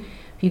if you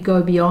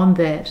go beyond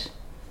that,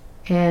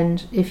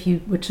 and if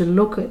you were to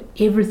look at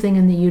everything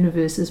in the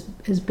universe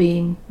as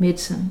being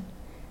medicine?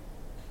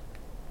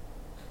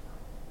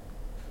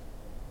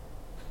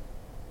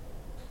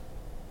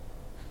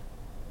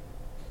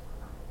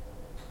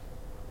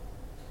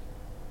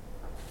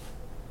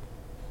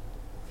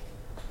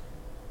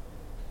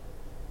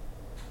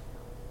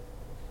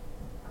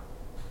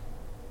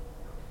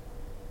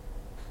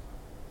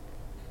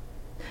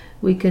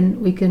 We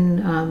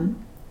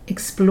can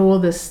explore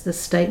this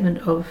statement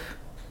of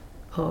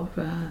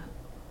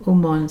U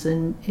Mon's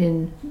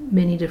in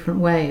many different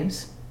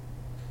ways.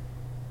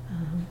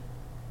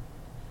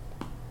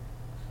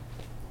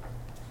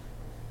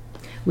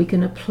 We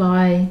can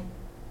apply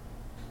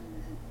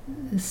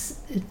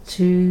this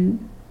to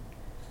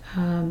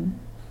the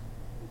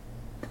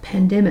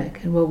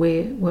pandemic and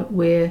what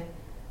we're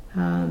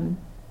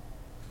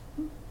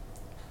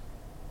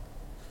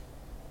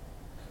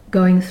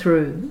going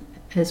through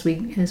as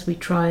we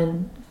try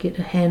and get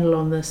a handle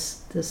on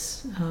this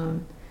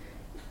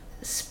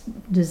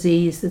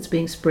disease that's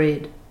being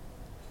spread.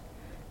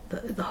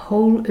 The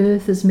whole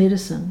earth is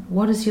medicine.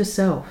 What is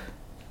yourself?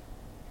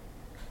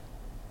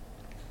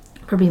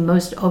 Probably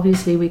most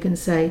obviously we could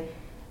say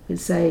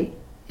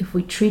if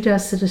we treat our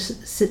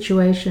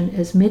situation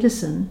as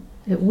medicine,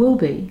 it will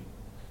be.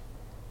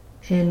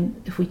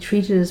 And if we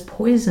treat it as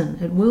poison,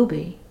 it will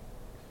be.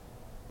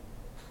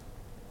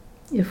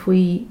 If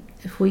we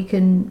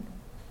can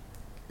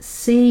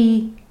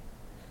see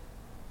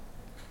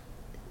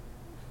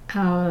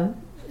our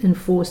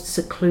enforced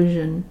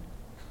seclusion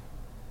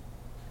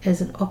as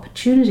an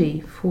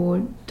opportunity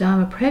for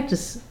Dharma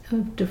practice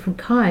of different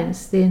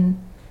kinds, then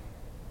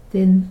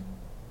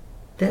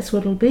that's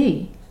what it'll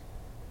be.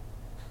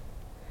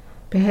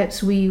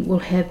 Perhaps we will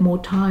have more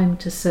time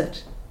to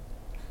sit.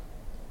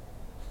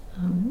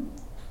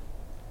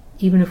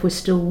 Even if we're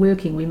still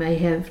working, we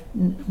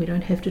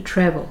don't have to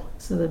travel,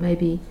 so there may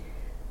be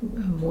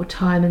more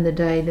time in the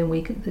day than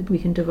we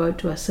can devote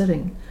to our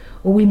sitting.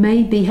 Or we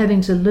may be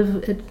having to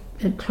live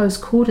at close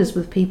quarters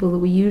with people that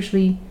we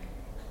usually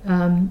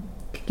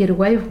get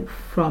away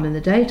from in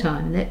the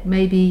daytime, and that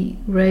may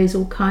raise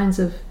all kinds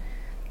of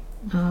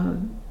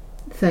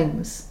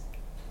things.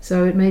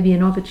 So it may be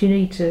an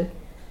opportunity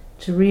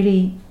to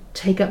really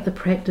take up the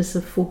practice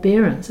of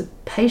forbearance, of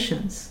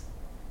patience,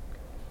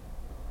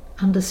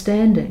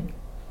 understanding,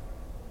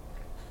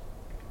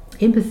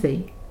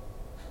 empathy.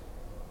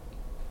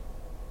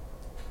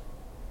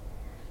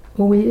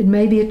 Or it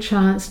may be a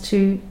chance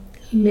to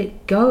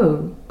let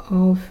go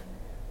of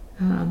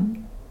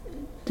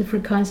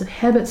different kinds of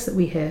habits that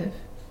we have,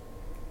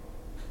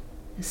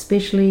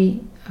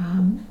 especially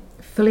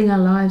filling our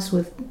lives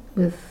with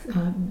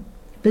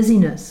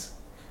busyness,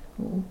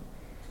 or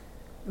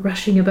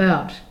rushing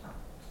about,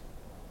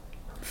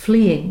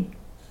 fleeing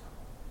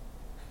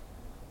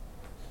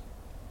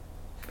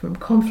from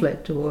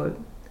conflict or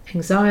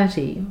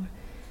anxiety,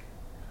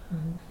 or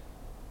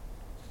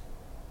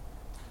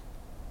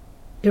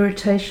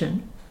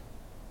irritation.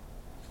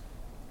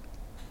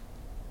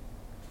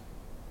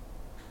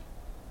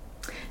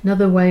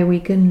 Another way we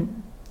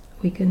can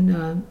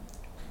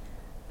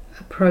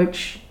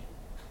approach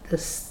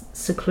this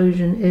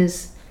seclusion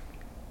is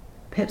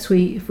perhaps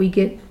if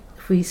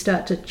we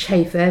start to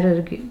chafe at it,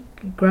 or get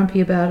grumpy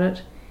about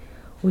it,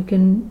 we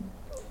can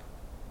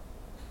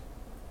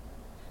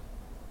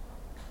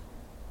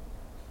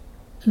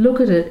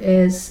look at it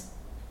as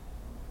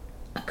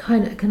a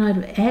kind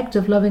of act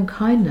of loving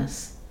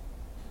kindness.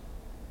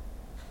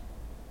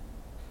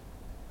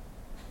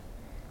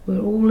 We're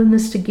all in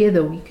this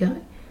together.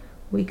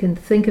 We can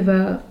think of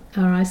our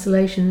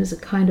isolation as a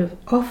kind of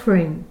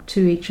offering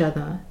to each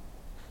other.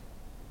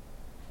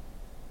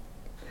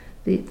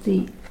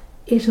 The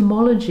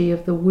etymology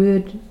of the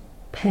word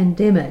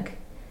pandemic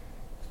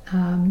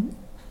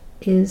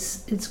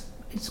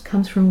it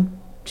comes from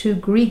two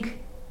Greek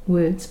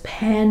words,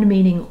 pan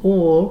meaning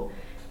all,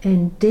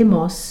 and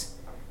demos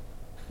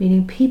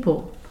meaning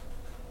people.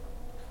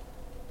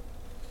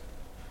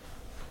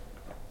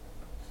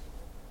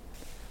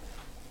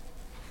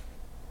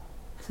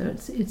 So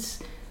it's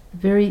the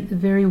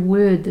very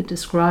word that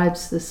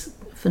describes this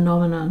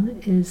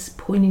phenomenon is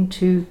pointing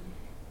to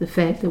the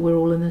fact that we're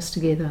all in this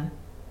together.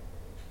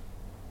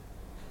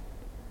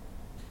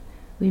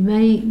 We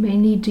may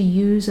need to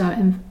use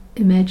our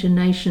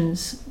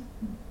imaginations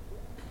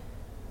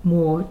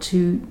more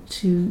to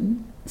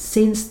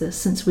sense this.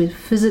 Since we're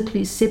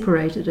physically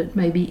separated, it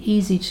may be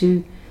easy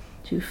to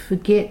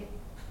forget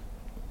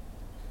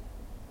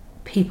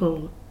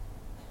people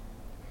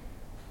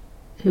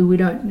who we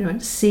don't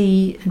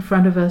see in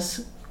front of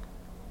us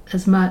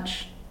as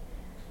much,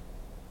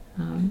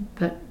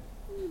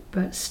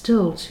 but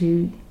still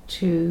to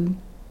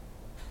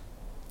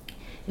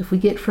if we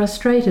get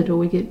frustrated or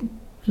we get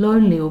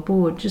lonely or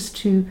bored, just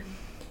to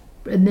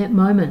in that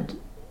moment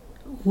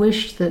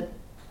wish that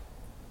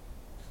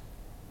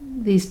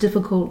these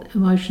difficult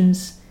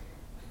emotions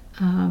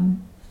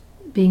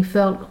being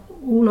felt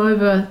all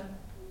over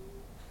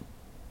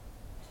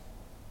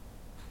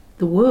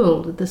the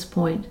world at this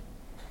point,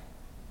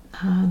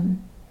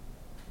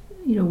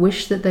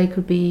 wish that they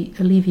could be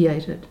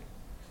alleviated.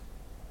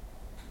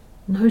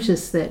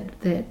 Notice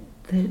that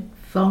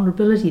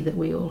vulnerability that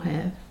we all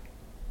have.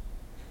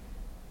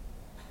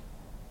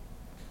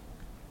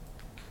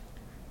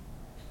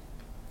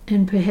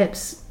 And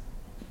perhaps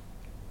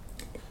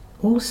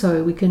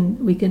also we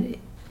can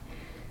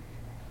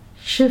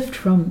shift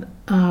from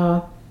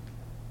our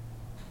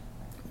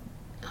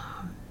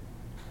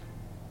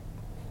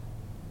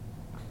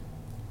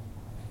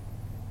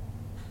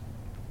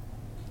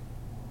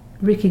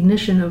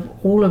recognition of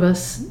all of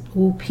us,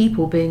 all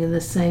people being in the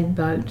same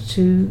boat,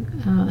 to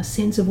a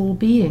sense of all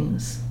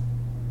beings.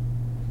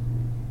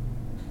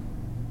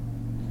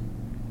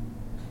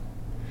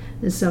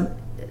 There's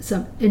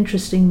some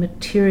interesting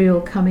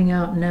material coming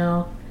out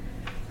now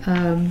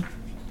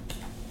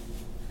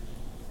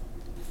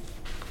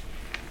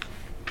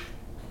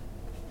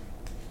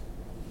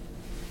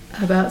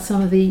about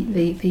some of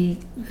the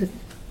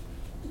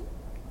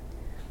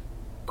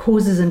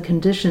causes and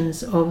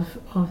conditions of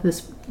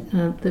this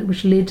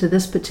which led to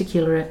this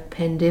particular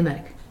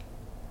pandemic.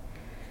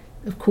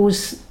 Of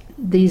course,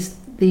 these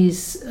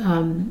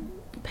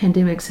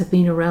pandemics have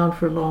been around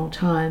for a long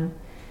time.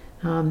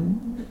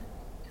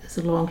 There's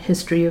a long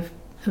history of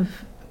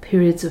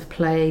periods of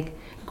plague.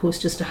 Of course,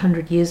 just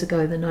 100 years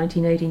ago, the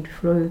 1918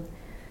 flu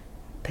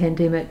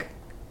pandemic,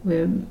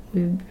 where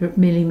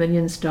many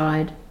millions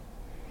died.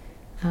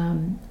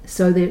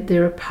 So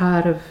they're a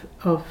part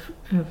of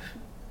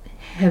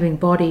having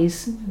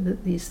bodies,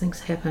 that these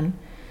things happen.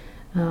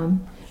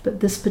 But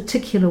this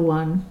particular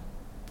one,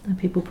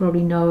 people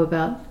probably know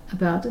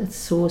about its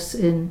source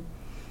in,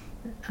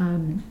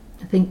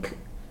 I think,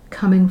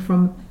 coming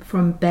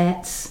from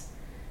bats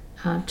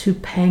to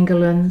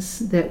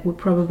pangolins that were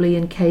probably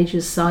in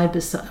cages side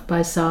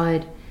by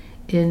side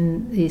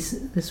in this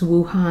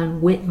Wuhan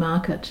wet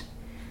market.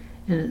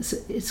 And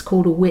it's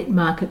called a wet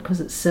market because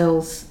it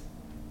sells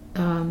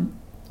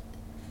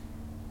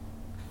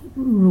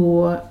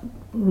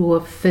raw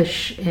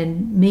fish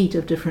and meat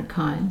of different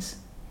kinds.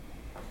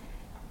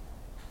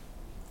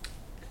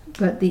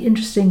 But the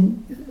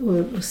interesting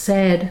or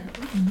sad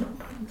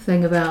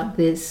thing about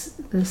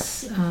this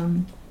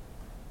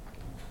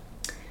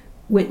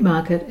wet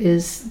market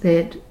is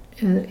that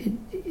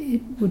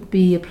it would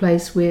be a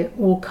place where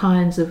all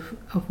kinds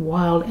of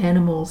wild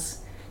animals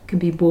can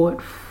be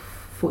bought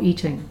for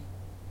eating.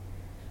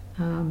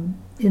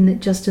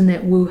 Just in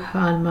that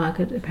Wuhan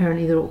market,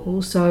 apparently there are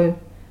also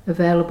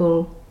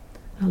available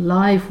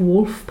live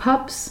wolf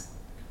pups,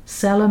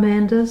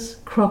 salamanders,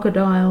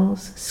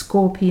 crocodiles,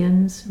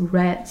 scorpions,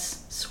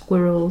 rats,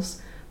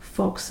 squirrels,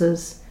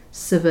 foxes,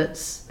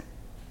 civets,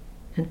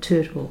 and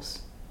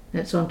turtles.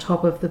 That's on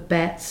top of the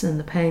bats and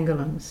the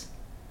pangolins.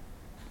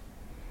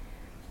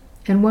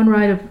 And one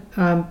writer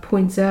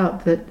points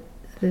out that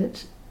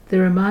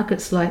there are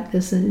markets like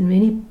this in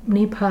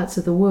many parts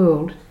of the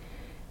world,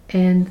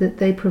 and that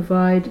they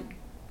provide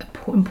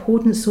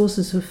important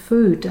sources of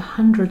food to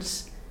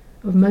hundreds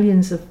of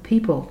millions of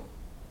people.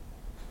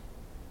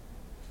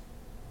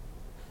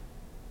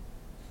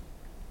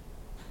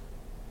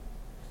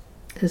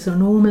 There's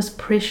enormous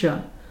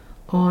pressure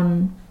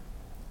on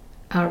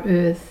our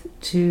earth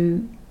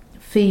to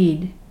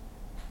feed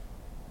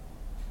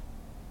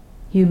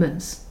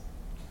humans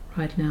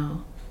right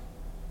now.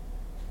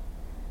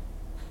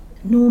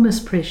 Enormous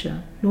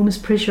pressure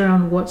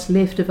on what's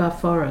left of our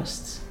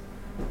forests.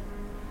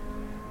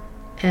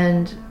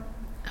 And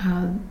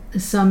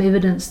there's some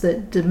evidence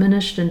that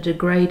diminished and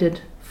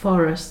degraded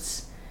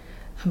forests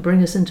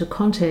bring us into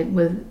contact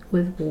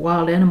with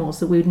wild animals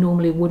that we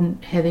normally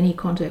wouldn't have any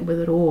contact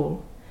with at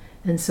all.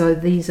 And so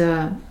these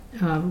are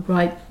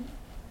ripe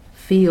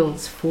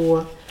fields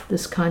for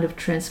this kind of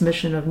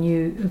transmission of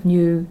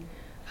new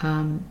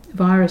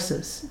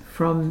viruses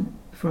from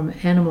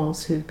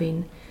animals who've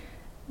been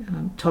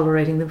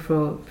tolerating them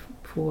for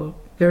a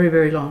very,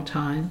 very long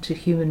time to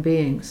human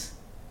beings.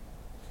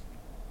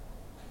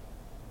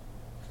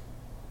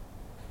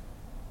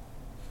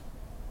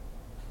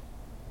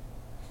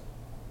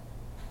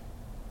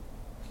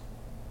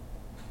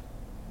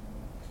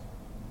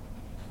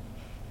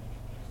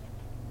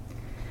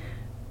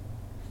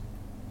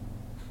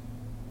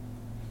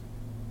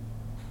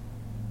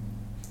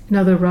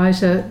 another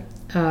writer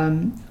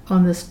on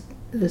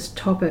this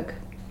topic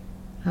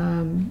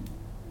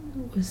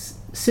was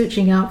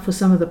searching out for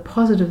some of the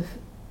positive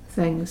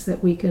things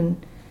that we can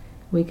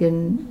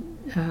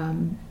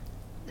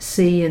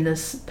see in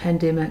this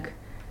pandemic.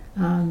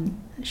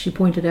 She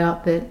pointed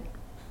out that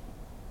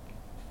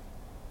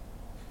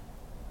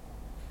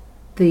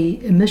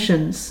the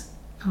emissions,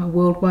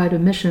 worldwide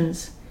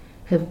emissions,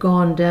 have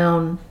gone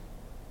down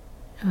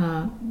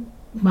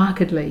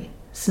markedly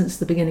since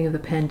the beginning of the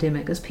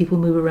pandemic as people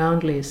move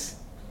around less.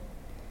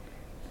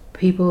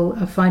 People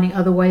are finding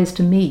other ways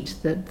to meet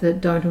that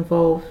don't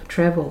involve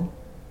travel.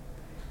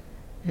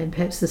 And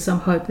perhaps there's some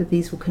hope that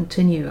these will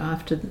continue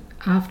after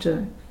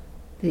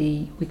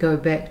we go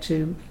back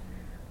to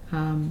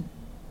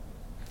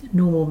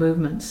normal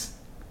movements.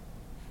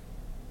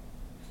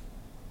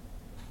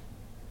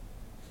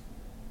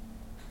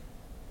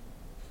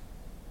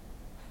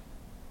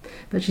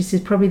 But she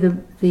says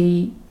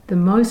probably the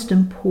most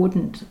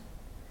important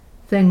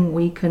thing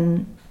we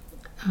can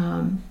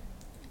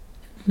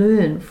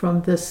learn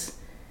from this,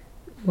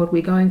 what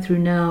we're going through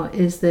now,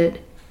 is that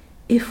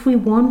if we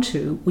want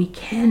to, we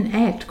can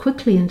act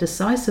quickly and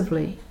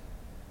decisively.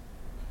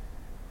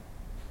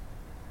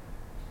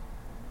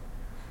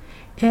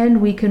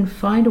 And we can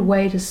find a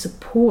way to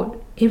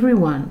support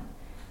everyone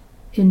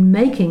in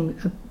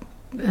making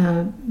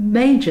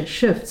major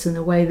shifts in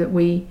the way that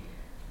we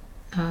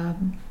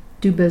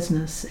do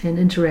business and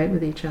interact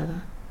with each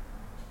other.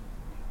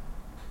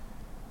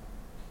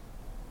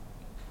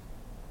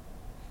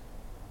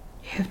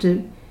 You have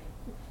to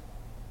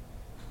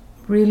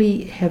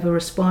really have a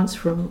response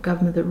from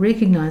government that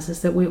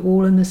recognises that we're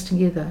all in this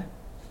together.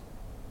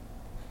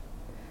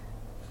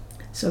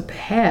 So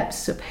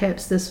perhaps this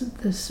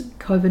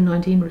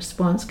COVID-19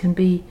 response can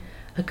be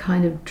a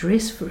kind of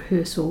dress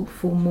rehearsal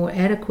for more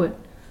adequate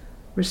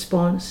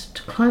response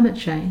to climate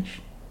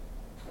change.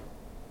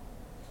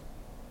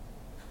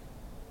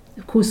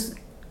 Of course,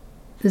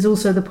 there's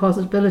also the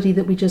possibility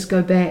that we just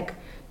go back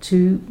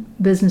to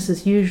business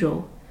as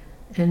usual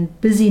and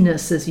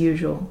busyness as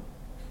usual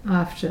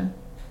after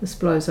this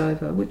blows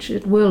over, which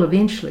it will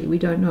eventually, we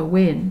don't know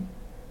when.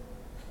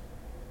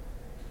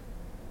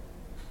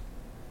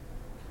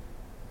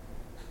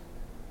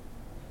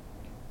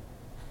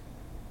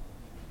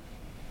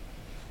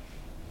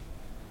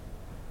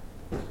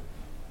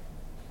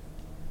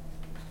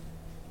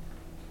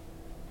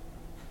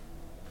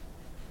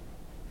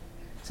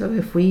 So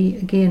if we,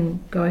 again,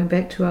 going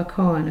back to our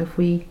koan, if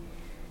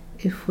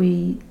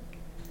we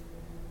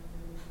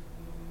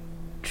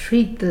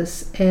treat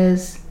this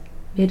as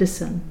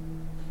medicine,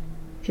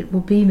 it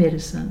will be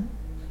medicine.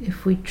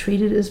 If we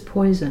treat it as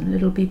poison,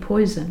 it'll be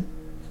poison.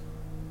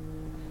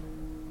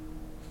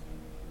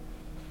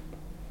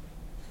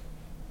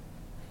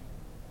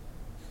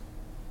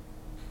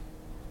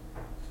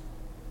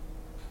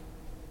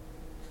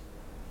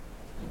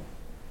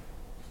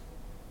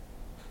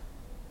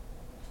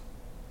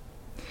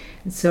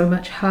 It's so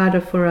much harder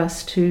for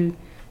us to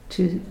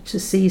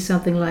see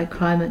something like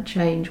climate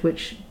change,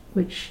 which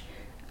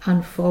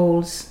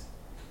unfolds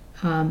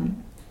over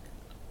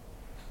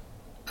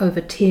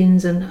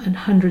tens and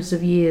hundreds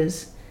of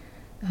years.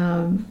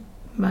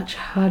 Much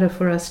harder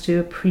for us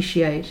to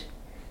appreciate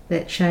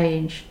that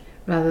change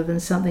rather than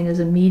something as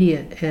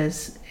immediate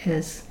as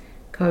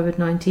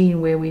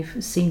COVID-19, where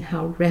we've seen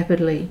how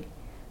rapidly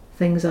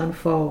things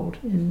unfold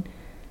in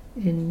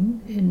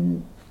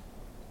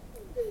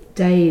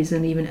days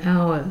and even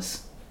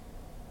hours.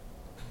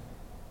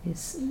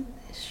 These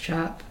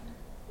sharp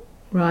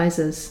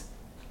rises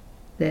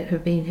that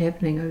have been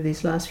happening over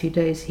these last few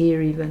days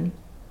here even.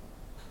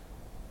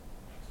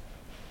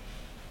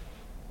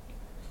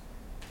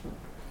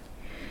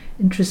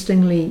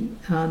 Interestingly,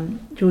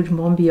 George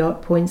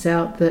Monbiot points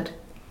out that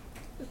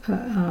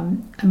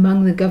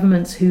among the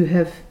governments who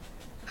have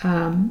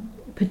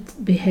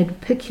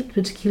had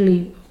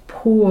particularly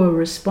poor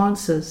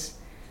responses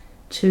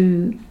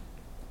to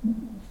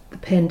the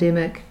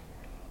pandemic,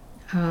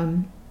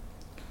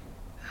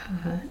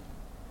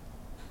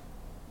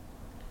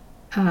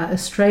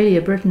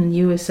 Australia, Britain and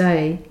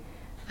USA,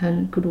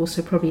 and could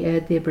also probably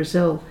add there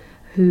Brazil,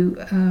 who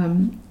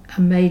are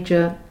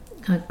major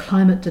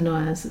climate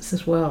deniers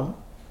as well,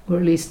 or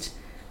at least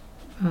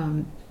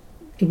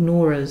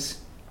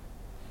ignorers,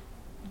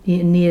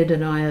 near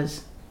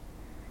deniers.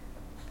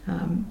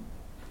 And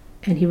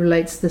he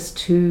relates this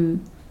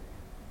to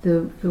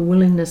the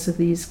willingness of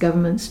these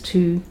governments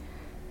to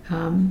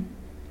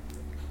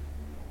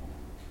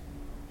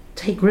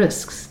take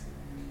risks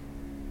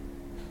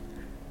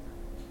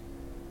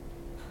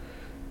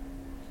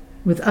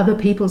with other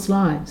people's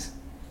lives.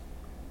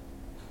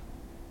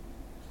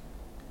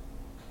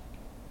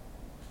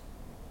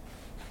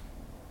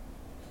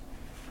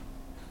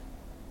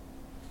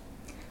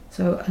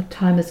 So our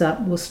time is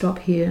up. We'll stop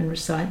here and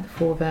recite the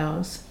 4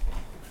 vows.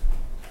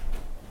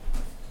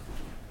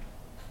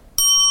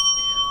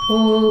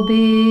 All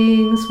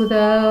beings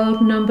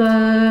without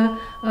number,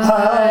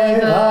 I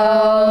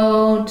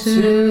vow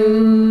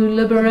to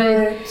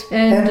liberate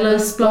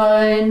endless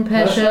blind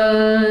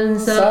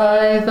passions.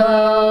 I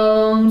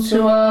vow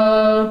to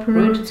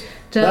uproot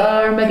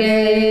Dharma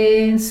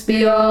gains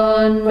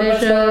beyond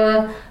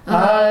measure.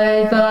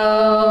 I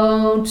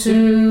vow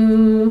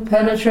to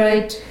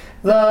penetrate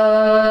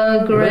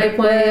the great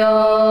way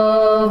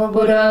of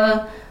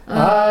Buddha.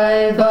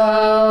 I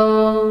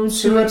vow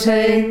to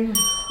attain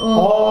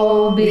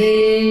all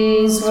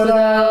beings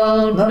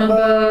without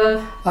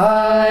number.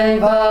 I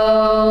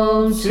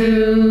vow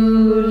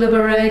to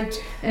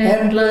liberate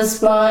endless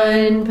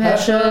blind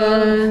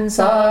passions.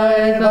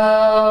 I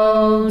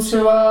vow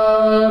to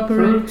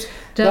uproot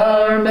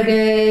Dharma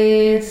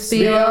gates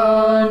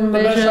beyond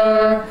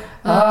measure.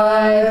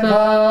 I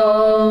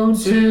vow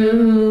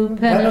to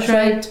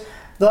penetrate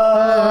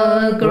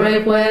the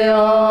great way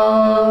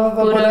of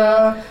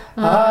Buddha.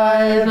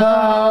 I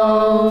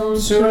vow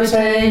to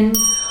attain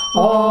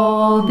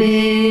all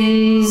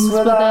beings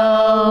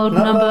without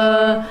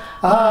number.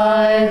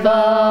 I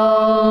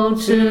vow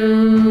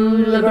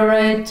to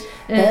liberate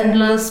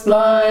endless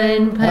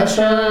blind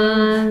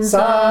passions.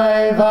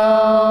 I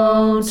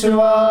vow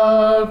to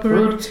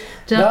uproot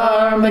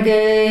Dharma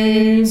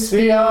gates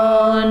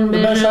beyond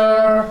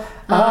measure.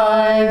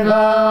 I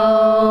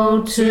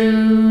vow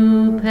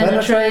to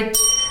penetrate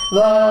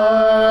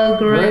the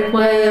great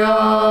way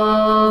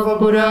of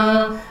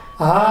Buddha.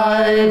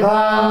 I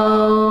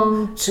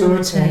vow to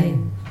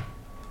attain.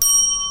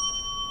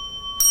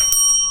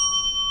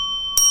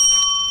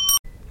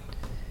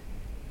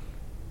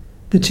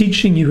 The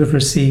teaching you have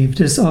received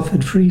is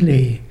offered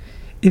freely.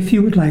 If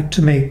you would like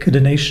to make a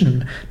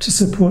donation to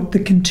support the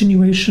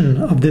continuation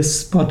of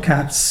this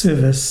podcast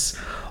service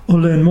or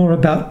learn more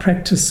about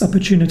practice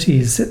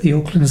opportunities at the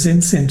Auckland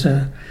Zen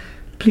Centre,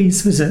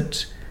 please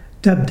visit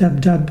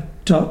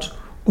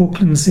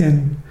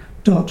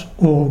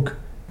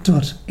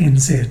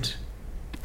www.aucklandzen.org.nz.